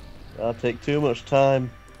 That'll take too much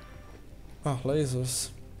time. Ah, lasers.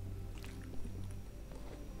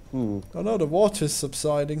 Oh no, the water's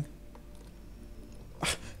subsiding.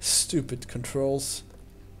 Ah, stupid controls.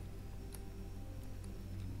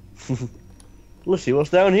 Let's see what's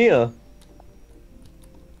down here.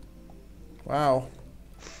 Wow.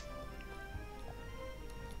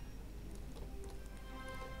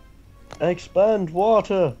 Expand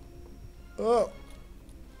water. Oh.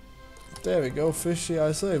 There we go, fishy,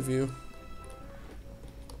 I save you.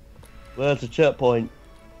 Where's the checkpoint?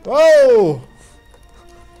 Whoa!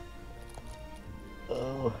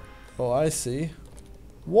 Oh. Oh, I see.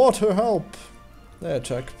 Water help! There,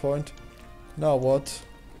 checkpoint. Now what?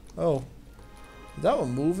 Oh. Is that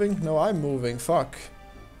one moving? No, I'm moving. Fuck.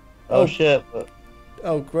 Oh shit.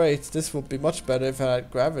 Oh, great. This would be much better if I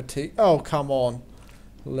had gravity. Oh, come on.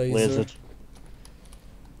 Laser. Lizard.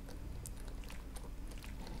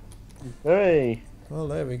 Hooray. Well,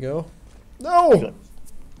 there we go. No!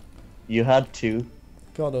 You had to.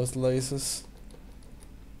 God, those lasers.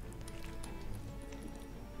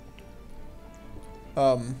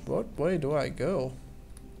 What way do I go?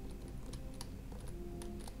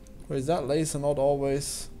 Or is that laser not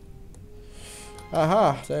always?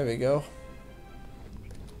 Aha, there we go.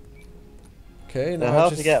 Okay, now How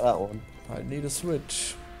to get that one? I need a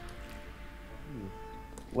switch.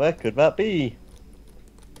 Where could that be?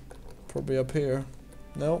 Probably up here.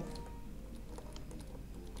 No.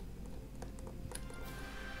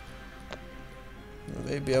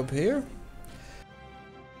 Maybe up here?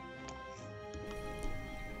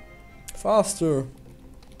 Faster!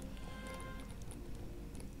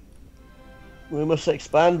 We must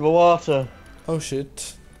expand the water. Oh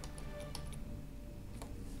shit.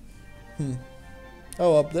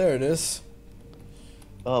 Oh, up there it is.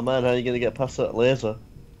 Oh man, how are you gonna get past that laser?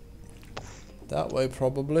 That way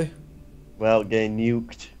probably. Without getting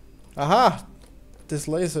nuked. Aha! This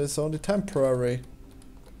laser is only temporary.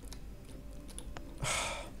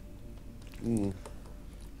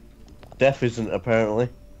 Death isn't apparently.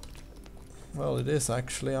 Well, it is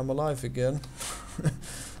actually. I'm alive again.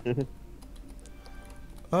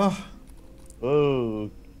 Oh. Oh.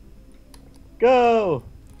 Go!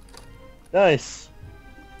 Nice.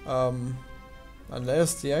 And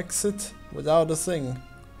there's the exit without a thing.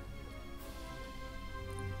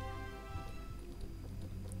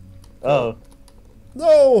 Oh.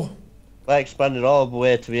 No! I expanded all the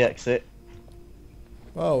way to the exit.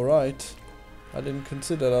 Oh, right. I didn't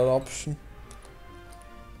consider that option.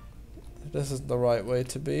 This is the right way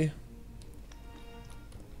to be.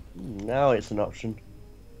 Now it's an option.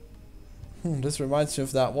 This reminds me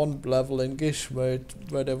of that one level in Gish where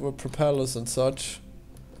there were propellers and such.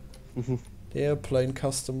 The airplane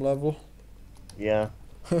custom level. Yeah.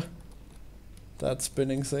 That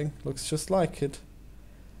spinning thing looks just like it.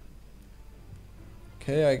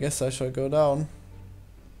 Okay, I guess I shall go down.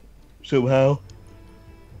 Somehow.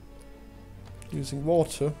 Using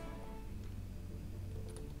water.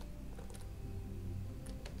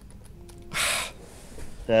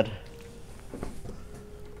 Dead.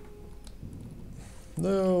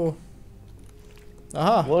 No.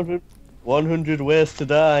 Aha! 100 ways to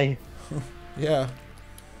die. Yeah.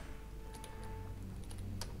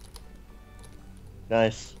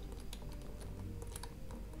 Nice.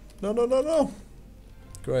 No, no, no, no!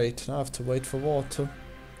 Great, now I have to wait for water.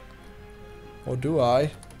 Or do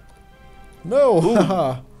I? No!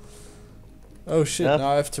 Haha! Oh shit, Yep. now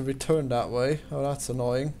I have to return that way. Oh, that's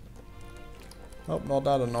annoying. Oh, not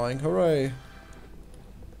that annoying. Hooray!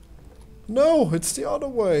 No, it's the other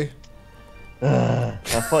way. I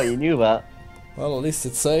thought you knew that. Well, at least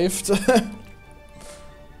it's saved.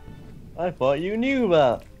 I thought you knew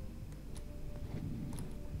that.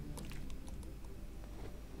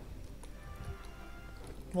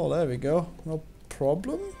 Well, there we go. No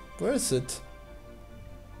problem. Where is it?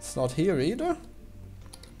 It's not here either.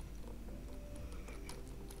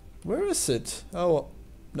 Where is it? Oh,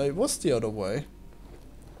 no, it was the other way.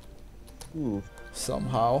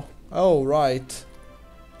 Somehow. Oh, right.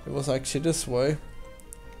 It was actually this way.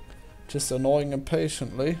 Just annoying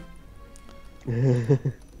impatiently.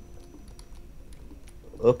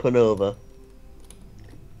 Up and over.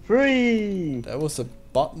 Free! There was a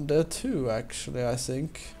button there too, actually, I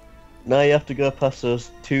think. Now you have to go past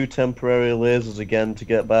those 2 temporary lasers again to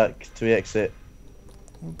get back to the exit.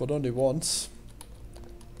 But only once.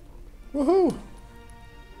 Woohoo!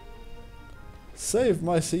 Save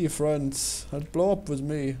my sea friends and blow up with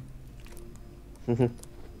me.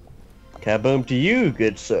 Kaboom to you,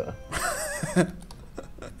 good sir.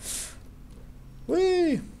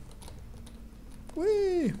 Whee!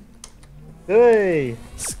 Whee! Hey!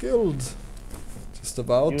 Skilled. Just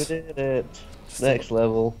about. You did it. Next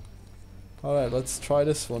level. Alright, let's try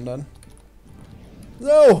this one then.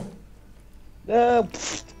 No! No!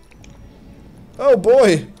 Oh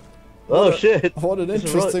boy! Oh shit! What an It's a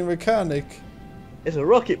interesting mechanic. It's a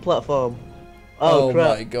rocket platform. Oh, Oh,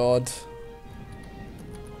 crap. my god.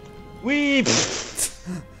 Wee! You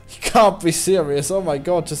can't be serious. Oh my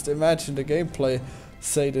god, just imagine the gameplay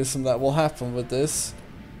sadism that will happen with this.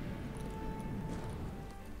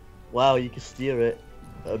 Wow, you can steer it.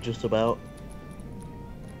 Just about.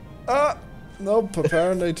 Ah! Nope,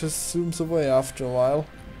 apparently it just zooms away after a while.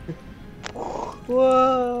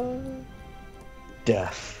 Whoa!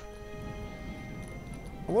 Death.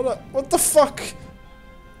 What the fuck?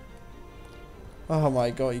 Oh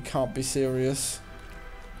my god, you can't be serious.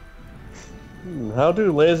 How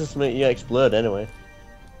do lasers make you explode anyway?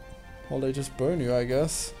 Well, they just burn you, I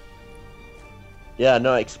guess. Yeah,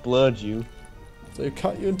 no, explode you. They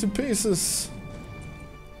cut you into pieces.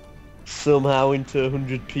 Somehow into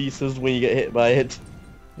 100 pieces when you get hit by it.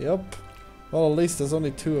 Yep. Well, at least there's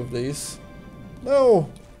only 2 of these.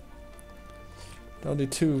 No! Only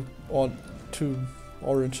 2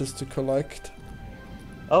 oranges to collect.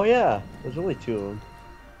 Oh yeah, there's only 2 of them.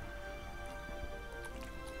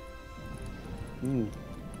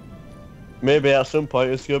 Maybe at some point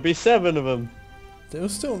it's gonna be 7 of them. They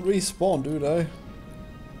still don't respawn, do they?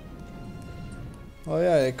 Oh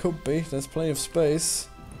yeah, it could be. There's plenty of space.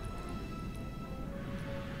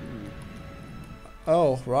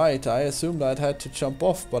 Oh, right. I assumed I'd had to jump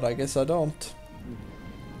off, but I guess I don't.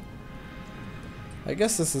 I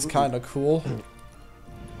guess this is kind of cool.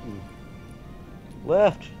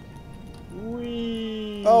 Left.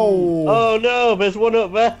 Whee! Oh! Oh no, there's one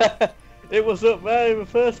up there! It was up there in the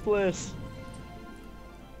first place!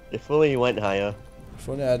 If only you went higher. If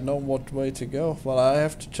only I had known what way to go. Well, I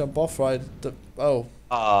have to jump off right at the... Oh.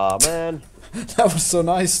 Aw, man. That was so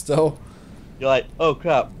nice, though. You're like, oh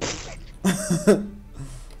crap.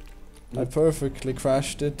 I perfectly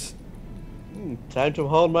crashed it. Time to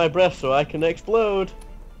hold my breath so I can explode.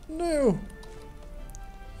 No.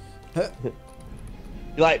 You're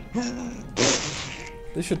like...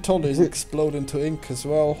 They should totally explode into ink as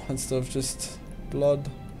well, instead of just blood.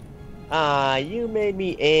 Ah, you made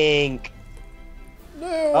me ink.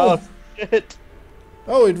 No! Oh, shit.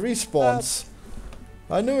 Oh, it respawns.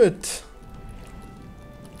 I knew it.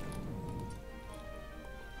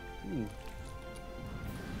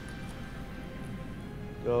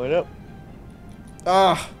 Going up.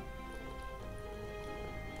 Ah!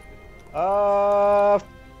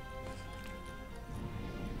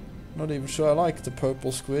 Not even sure I like the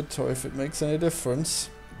purple squid or if it makes any difference.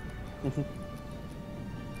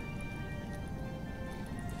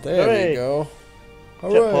 There Hooray. we go.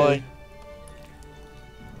 Hooray! Checkpoint.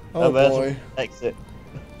 Oh boy. Exit.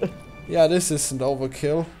 Yeah, this isn't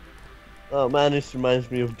overkill. Oh man, this reminds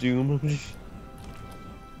me of Doom.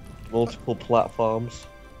 Multiple platforms.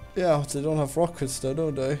 Yeah, they don't have rockets though,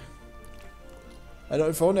 don't they? I don't.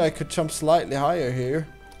 If only I could jump slightly higher here.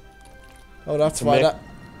 Oh, that's why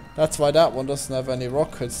that one doesn't have any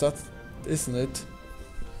rockets. That isn't it?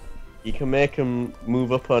 You can make them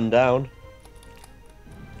move up and down.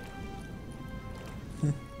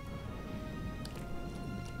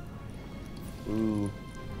 Ooh,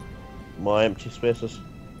 more empty spaces.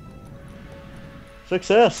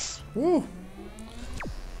 Success! Woo!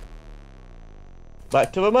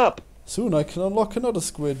 Back to the map. Soon I can unlock another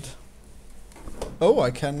squid. Oh,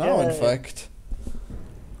 I can now, in fact.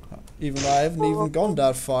 Even I haven't even gone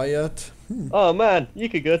that far yet. Oh man, you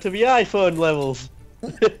could go to the iPhone levels.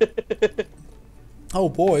 Oh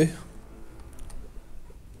boy.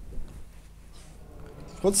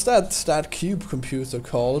 What's that cube computer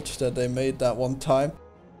called that they made that one time?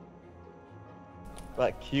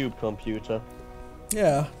 That cube computer.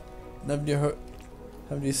 Yeah. Have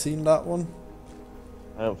you seen that one?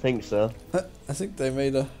 I don't think so. I think they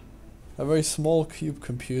made a very small cube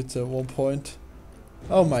computer at one point.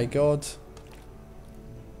 Oh my god.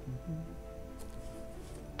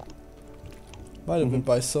 Might have been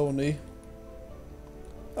by Sony.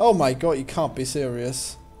 Oh my god, you can't be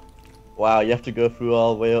serious. Wow, you have to go through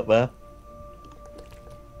all the way up there.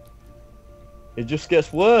 It just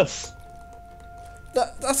gets worse.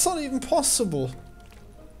 That's not even possible.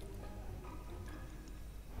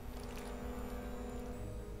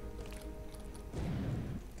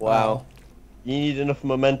 Wow. You need enough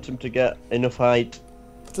momentum to get enough height.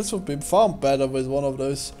 This would be far better with one of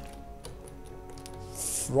those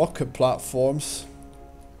rocket platforms.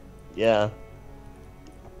 Yeah.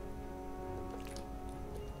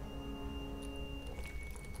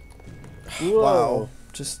 Wow,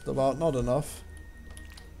 just about not enough.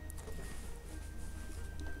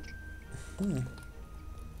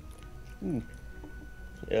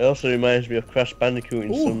 It also reminds me of Crash Bandicoot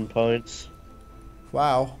in some points.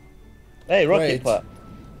 Wow. Hey, rocket plat.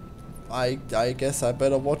 I guess I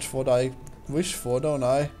better watch what I wish for, don't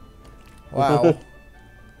I? Wow.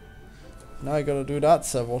 Now I gotta do that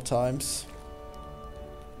several times.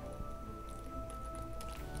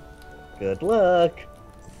 Good luck.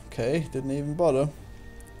 Okay, didn't even bother.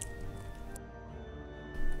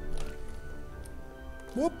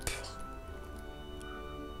 Whoop.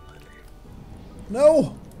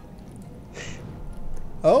 No!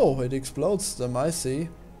 Oh, it explodes them, I see.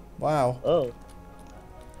 Wow. Oh.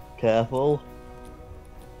 Careful.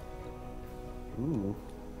 Ooh.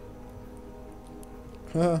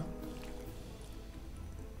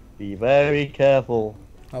 Be very careful.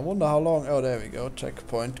 I wonder how long... Oh, there we go.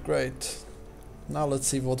 Checkpoint. Great. Now let's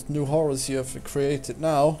see what new horrors you have created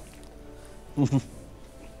now.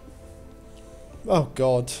 Oh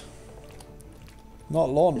god. Not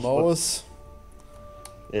lawnmowers.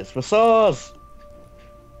 It's for saws.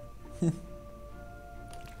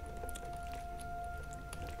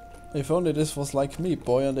 If only this was like Meat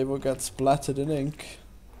Boy and they would get splattered in ink.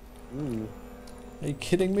 Are you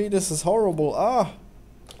kidding me? This is horrible. Ah!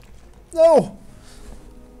 No!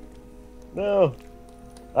 No.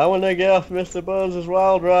 I want to get off Mr. Bones'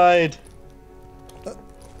 wild ride.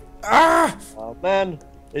 Ah! Oh man,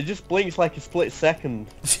 it just blinks like a split second.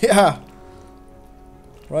 Yeah!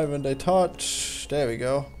 Right when they touch. There we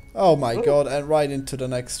go. Oh my god, and right into the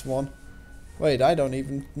next one. Wait, I don't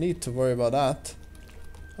even need to worry about that.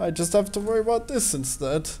 I just have to worry about this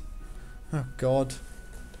instead. Oh god.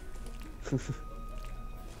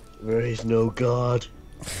 There is no God.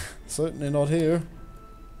 Certainly not here.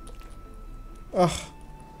 Ugh.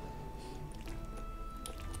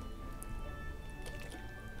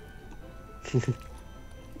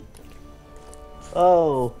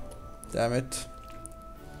 Oh. Damn it.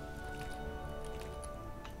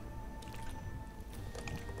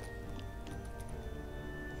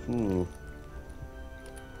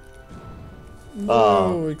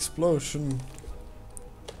 No explosion.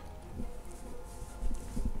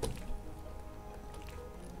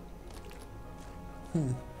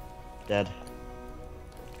 Dead.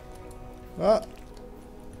 Ah.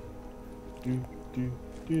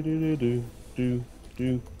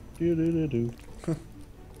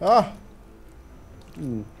 Ah.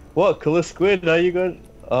 What colour squid are you going?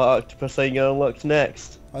 Octopus are you going to unlock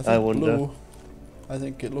next? I think wonder. blue. I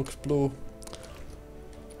think it looks blue.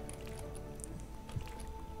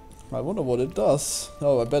 I wonder what it does.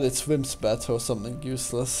 Oh, I bet it swims better or something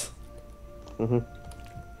useless. It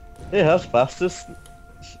has faster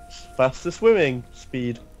swimming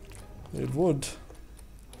speed. It would.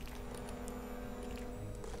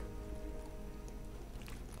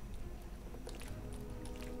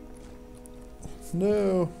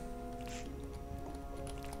 No.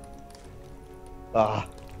 Ah.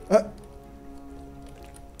 No.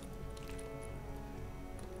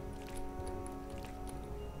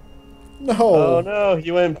 Oh no,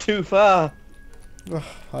 you went too far.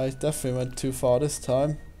 I definitely went too far this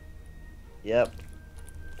time. Yep.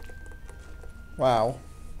 Wow.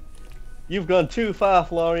 You've gone too far,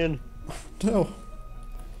 Florian. No.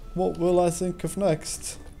 What will I think of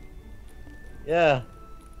next? Yeah.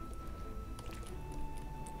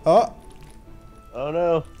 Oh. Oh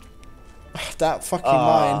no. That fucking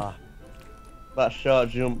mine. That short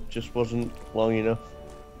jump just wasn't long enough.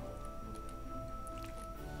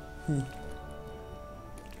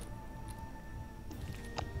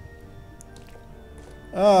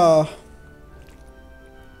 Ah.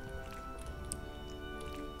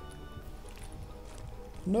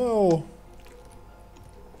 No.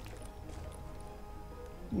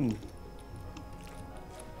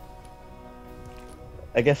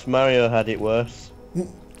 I guess Mario had it worse.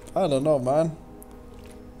 I don't know, man.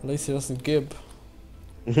 At least he doesn't gib.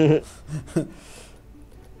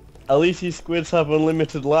 At least these squids have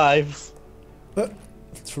unlimited lives.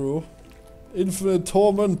 True. Infinite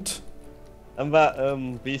torment. And that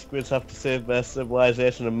these squids have to save their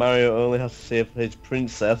civilization and Mario only has to save his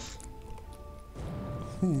princess.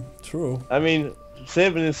 True. I mean,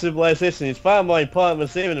 saving his civilization is far more important than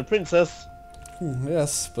saving a princess.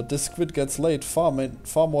 Yes, but this squid gets laid far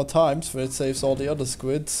more times when it saves all the other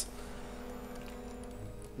squids.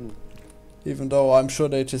 Even though I'm sure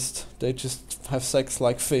they just have sex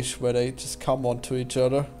like fish, where they just come onto each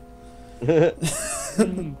other. No.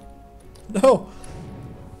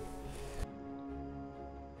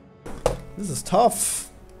 This is tough.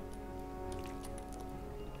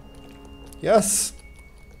 Yes.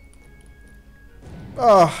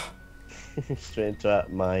 Ah. Straight into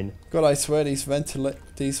that mine. God, I swear these vents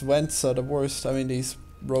are the worst. I mean these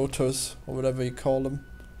rotors or whatever you call them.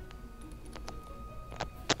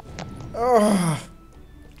 Ah.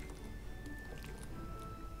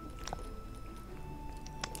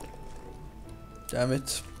 Damn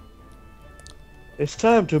it. It's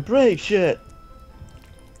time to break shit.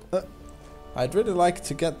 I'd really like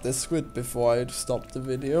to get this squid before I stop the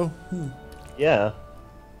video. Yeah.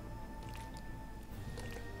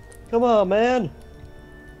 Come on, man.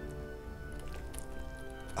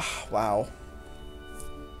 Wow.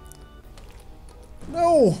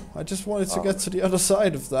 No! I just wanted to get to the other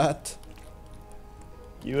side of that.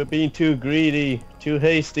 You were being too greedy, too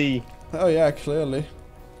hasty. Oh yeah, clearly.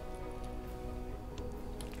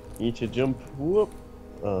 Need to jump. Whoop.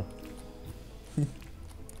 Oh.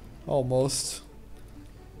 Almost.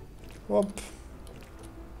 Whoop.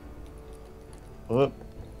 Whoop.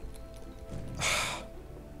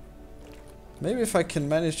 Maybe if I can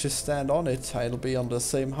manage to stand on it, I'll be on the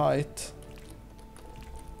same height.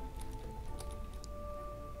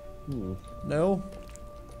 No?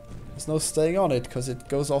 There's no staying on it, because it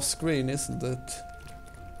goes off screen, isn't it?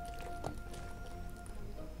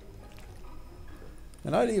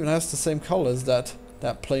 And it even has the same color as that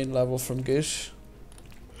plane level from Gish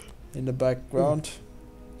in the background.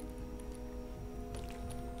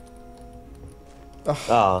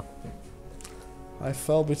 Ah. I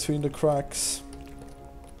fell between the cracks.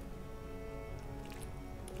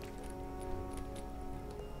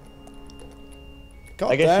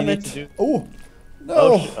 God damn it! Oh no!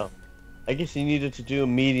 Oh, I guess you needed to do a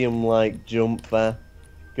medium like jump there.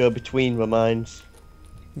 Go between the mines.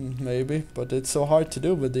 Maybe, but it's so hard to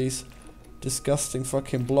do with these disgusting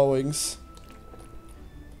fucking blowings.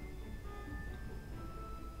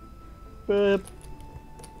 Boop.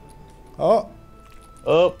 Oh!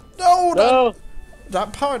 Oh! No! No!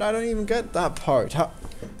 That part, I don't even get that part. How?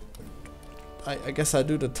 I guess I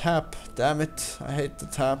do the tap. Damn it, I hate the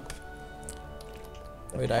tap.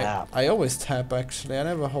 Wait, I always tap actually, I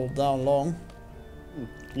never hold down long.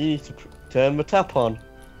 You need to turn the tap on.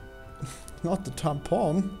 Not the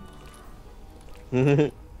tampon.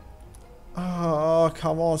 Oh,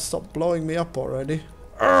 come on, stop blowing me up already.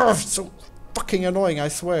 Urgh, so fucking annoying, I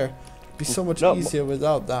swear. It'd be so much easier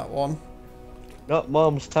without that one. Not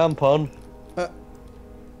mom's tampon.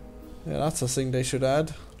 Yeah, that's a thing they should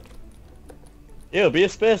add. It'll be a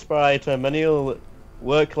spacebar item and it'll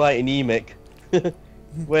work like an emic.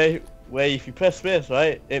 where if you press space,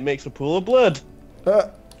 right, it makes a pool of blood.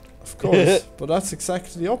 Of course, but that's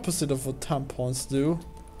exactly the opposite of what tampons do.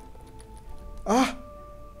 Ah!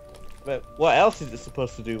 But what else is it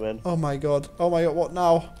supposed to do, man? Oh my god, what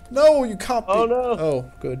now? No, you can't be. Oh no!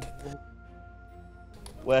 Oh, good.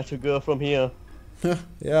 Where to go from here?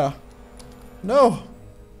 Yeah. No!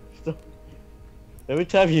 Stop. Every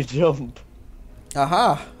time you jump.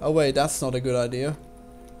 Aha! Oh wait, that's not a good idea.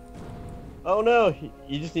 Oh no,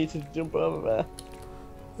 you just need to jump over there.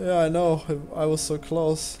 Yeah, I know, I was so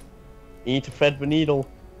close. You need to thread the needle.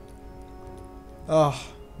 Ah,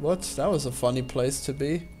 what? That was a funny place to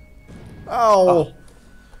be. Ow! Oh,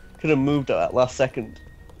 could have moved at that last second.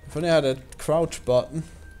 If only I had a crouch button.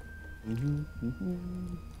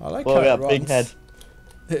 I like how it runs. Big head.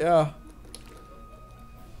 Yeah.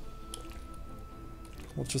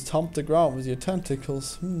 We'll just hump the ground with your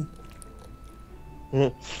tentacles.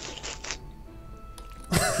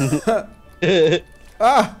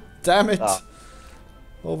 Ah! Damn it! Ah.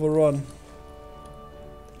 Overrun.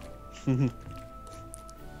 You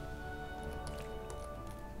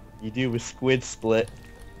do with squid split.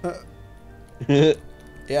 Yeah,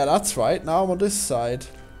 that's right. Now I'm on this side.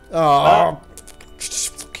 Oh,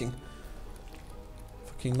 fucking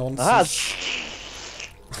nonsense.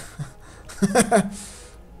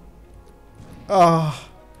 Ah.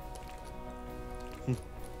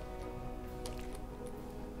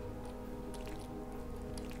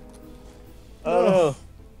 Oh no,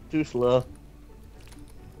 too slow.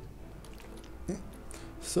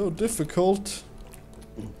 So difficult.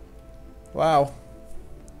 Wow.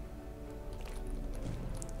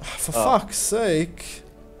 For fuck's sake.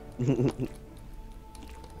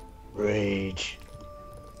 Rage.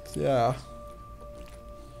 Yeah.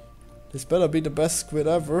 This better be the best squid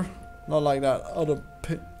ever. Not like that other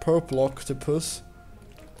purple octopus.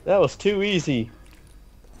 That was too easy.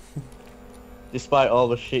 Despite all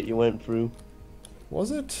the shit you went through.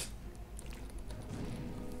 Was it?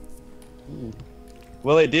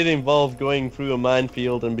 Well, it did involve going through a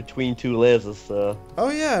minefield and between two lasers, so... Oh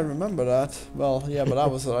yeah, I remember that. Well, yeah, but that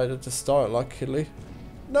was right at the start, luckily.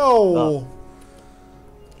 No! Oh.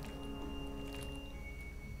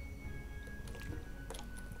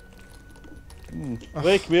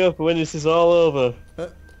 Wake me up when this is all over.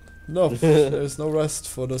 No, there's no rest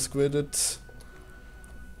for the squidget.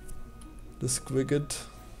 The squigget.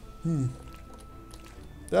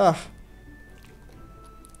 Ah.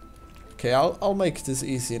 Okay, I'll make this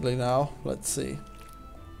easily now. Let's see.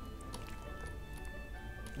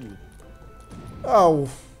 Oh.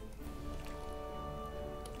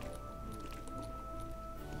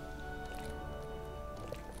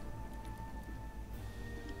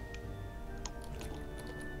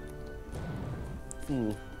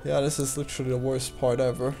 Yeah, this is literally the worst part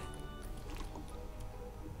ever.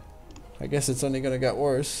 I guess it's only gonna get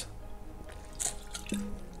worse.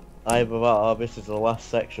 Either that or this is the last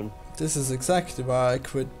section. This is exactly why I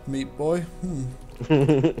quit Meat Boy.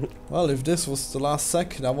 Well, if this was the last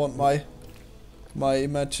second, I want my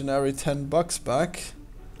imaginary $10 back.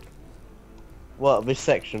 What, this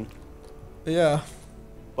section? Yeah.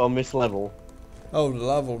 On this level? Oh, the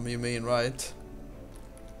level you mean, right?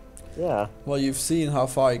 Yeah. Well, you've seen how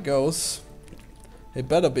far it goes. It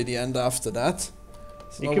better be the end after that.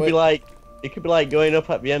 It could be like going up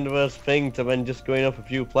at the end of a thing to then just going up a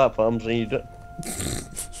few platforms and you do.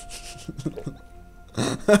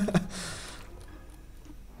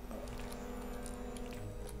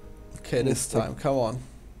 Okay, this time, come on.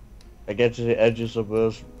 I guess the edges of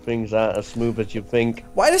those things aren't as smooth as you think.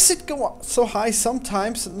 Why does it go up so high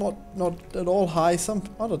sometimes and not at all high some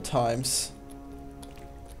other times?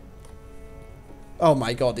 Oh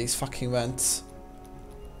my god, these fucking vents.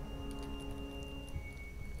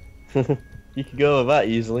 You could go over that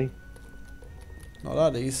easily. Not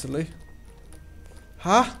that easily.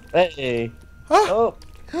 Huh? Hey! Huh? Oh!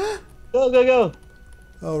 Go!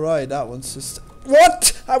 Oh right, that one's just...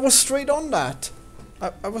 What? I was straight on that!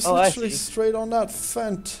 I was literally straight on that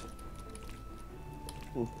vent.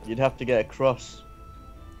 You'd have to get across.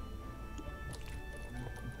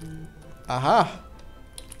 Aha!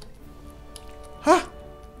 Huh?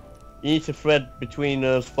 You need to thread between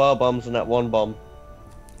those 4 bombs and that 1 bomb.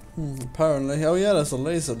 Apparently. Oh yeah, there's a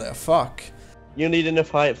laser there. Fuck. You need enough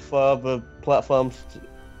height for the platforms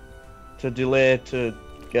to delay to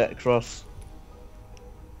get across.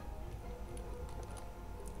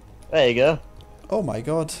 There you go. Oh my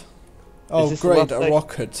god. Oh great, a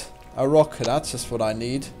rocket. A rocket, that's just what I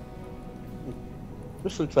need.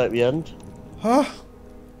 This looks like the end. Huh?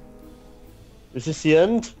 Is this the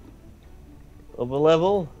end of the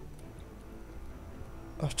level?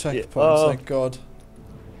 Oh, checkpoints, thank god.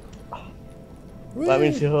 That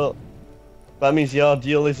means That means your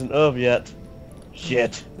deal isn't over yet.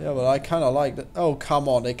 Shit. Yeah, but I kind of like that. Oh, come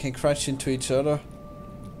on, they can crash into each other.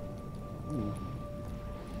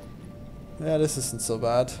 Yeah, this isn't so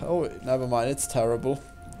bad. Oh, never mind, it's terrible.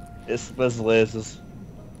 There's lasers.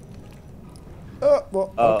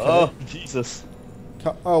 Well, Oh, okay. oh, Jesus.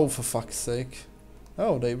 Oh, for fuck's sake.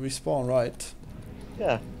 Oh, they respawn, right.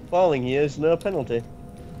 Yeah, falling here is no penalty.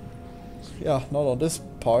 Yeah, not on this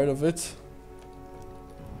part of it.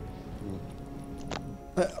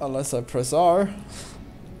 Unless I press R.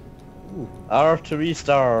 R to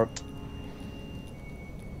restart.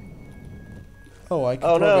 Oh, I could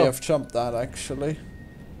Oh, probably no. have jumped that, actually.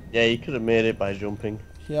 Yeah, you could have made it by jumping.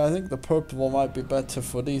 Yeah, I think the purple one might be better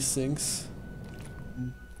for these things.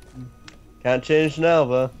 Can't change now,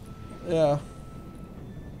 though. Yeah,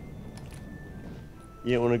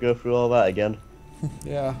 You don't want to go through all that again.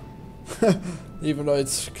 yeah. Even though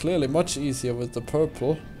it's clearly much easier with the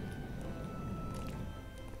purple.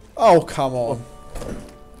 Oh, come on.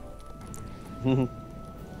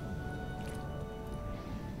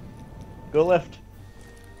 Go left.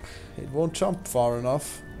 It won't jump far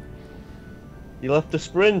enough. You left the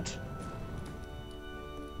sprint.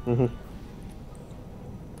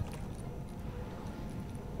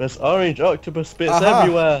 There's orange octopus bits Aha.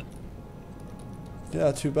 everywhere.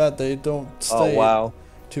 Yeah, too bad they don't stay. Oh wow.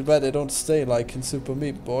 Too bad they don't stay like in Super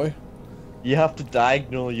Meat Boy. You have to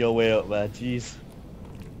diagonal your way up there, jeez.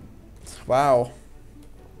 Wow.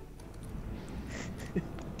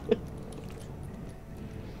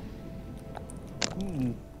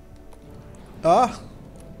 Ah,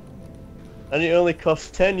 And it only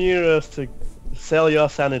costs 10 euros to sell your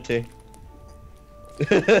sanity.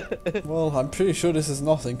 well, I'm pretty sure this is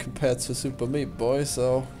nothing compared to Super Meat Boy,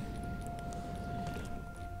 so...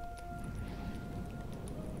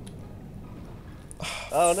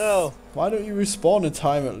 Oh no! Why don't you respawn in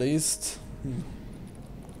time at least?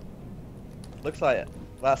 Looks like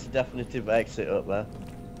that's a definitive exit up there.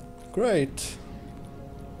 Great.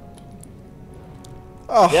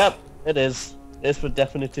 Oh, Yep, it is. It's for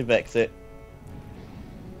definitive exit.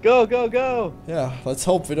 Go, go, go! yeah, let's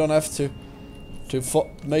hope we don't have to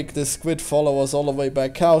make this squid follow us all the way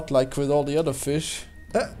back out like with all the other fish.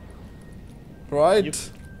 Right?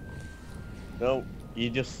 No, you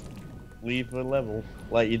just leave the level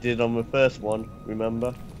like you did on the first one,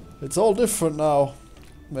 remember? It's all different now.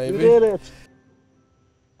 Maybe. You did it!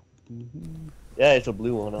 Yeah, it's a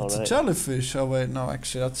blue one, It's a alright. jellyfish. Oh wait, no,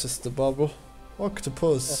 actually that's just the bubble.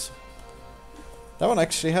 Octopus. That one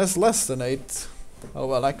actually has less than 8. Oh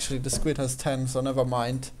well, actually the squid has 10, so never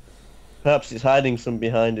mind. Perhaps it's hiding some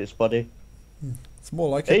behind its body. It's more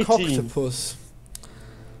like a 18. cocktopus.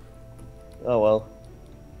 Oh well.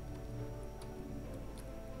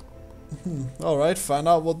 Alright, find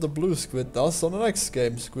out what the blue squid does on the next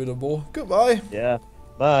game, Squidable. Goodbye! Yeah.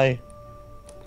 Bye.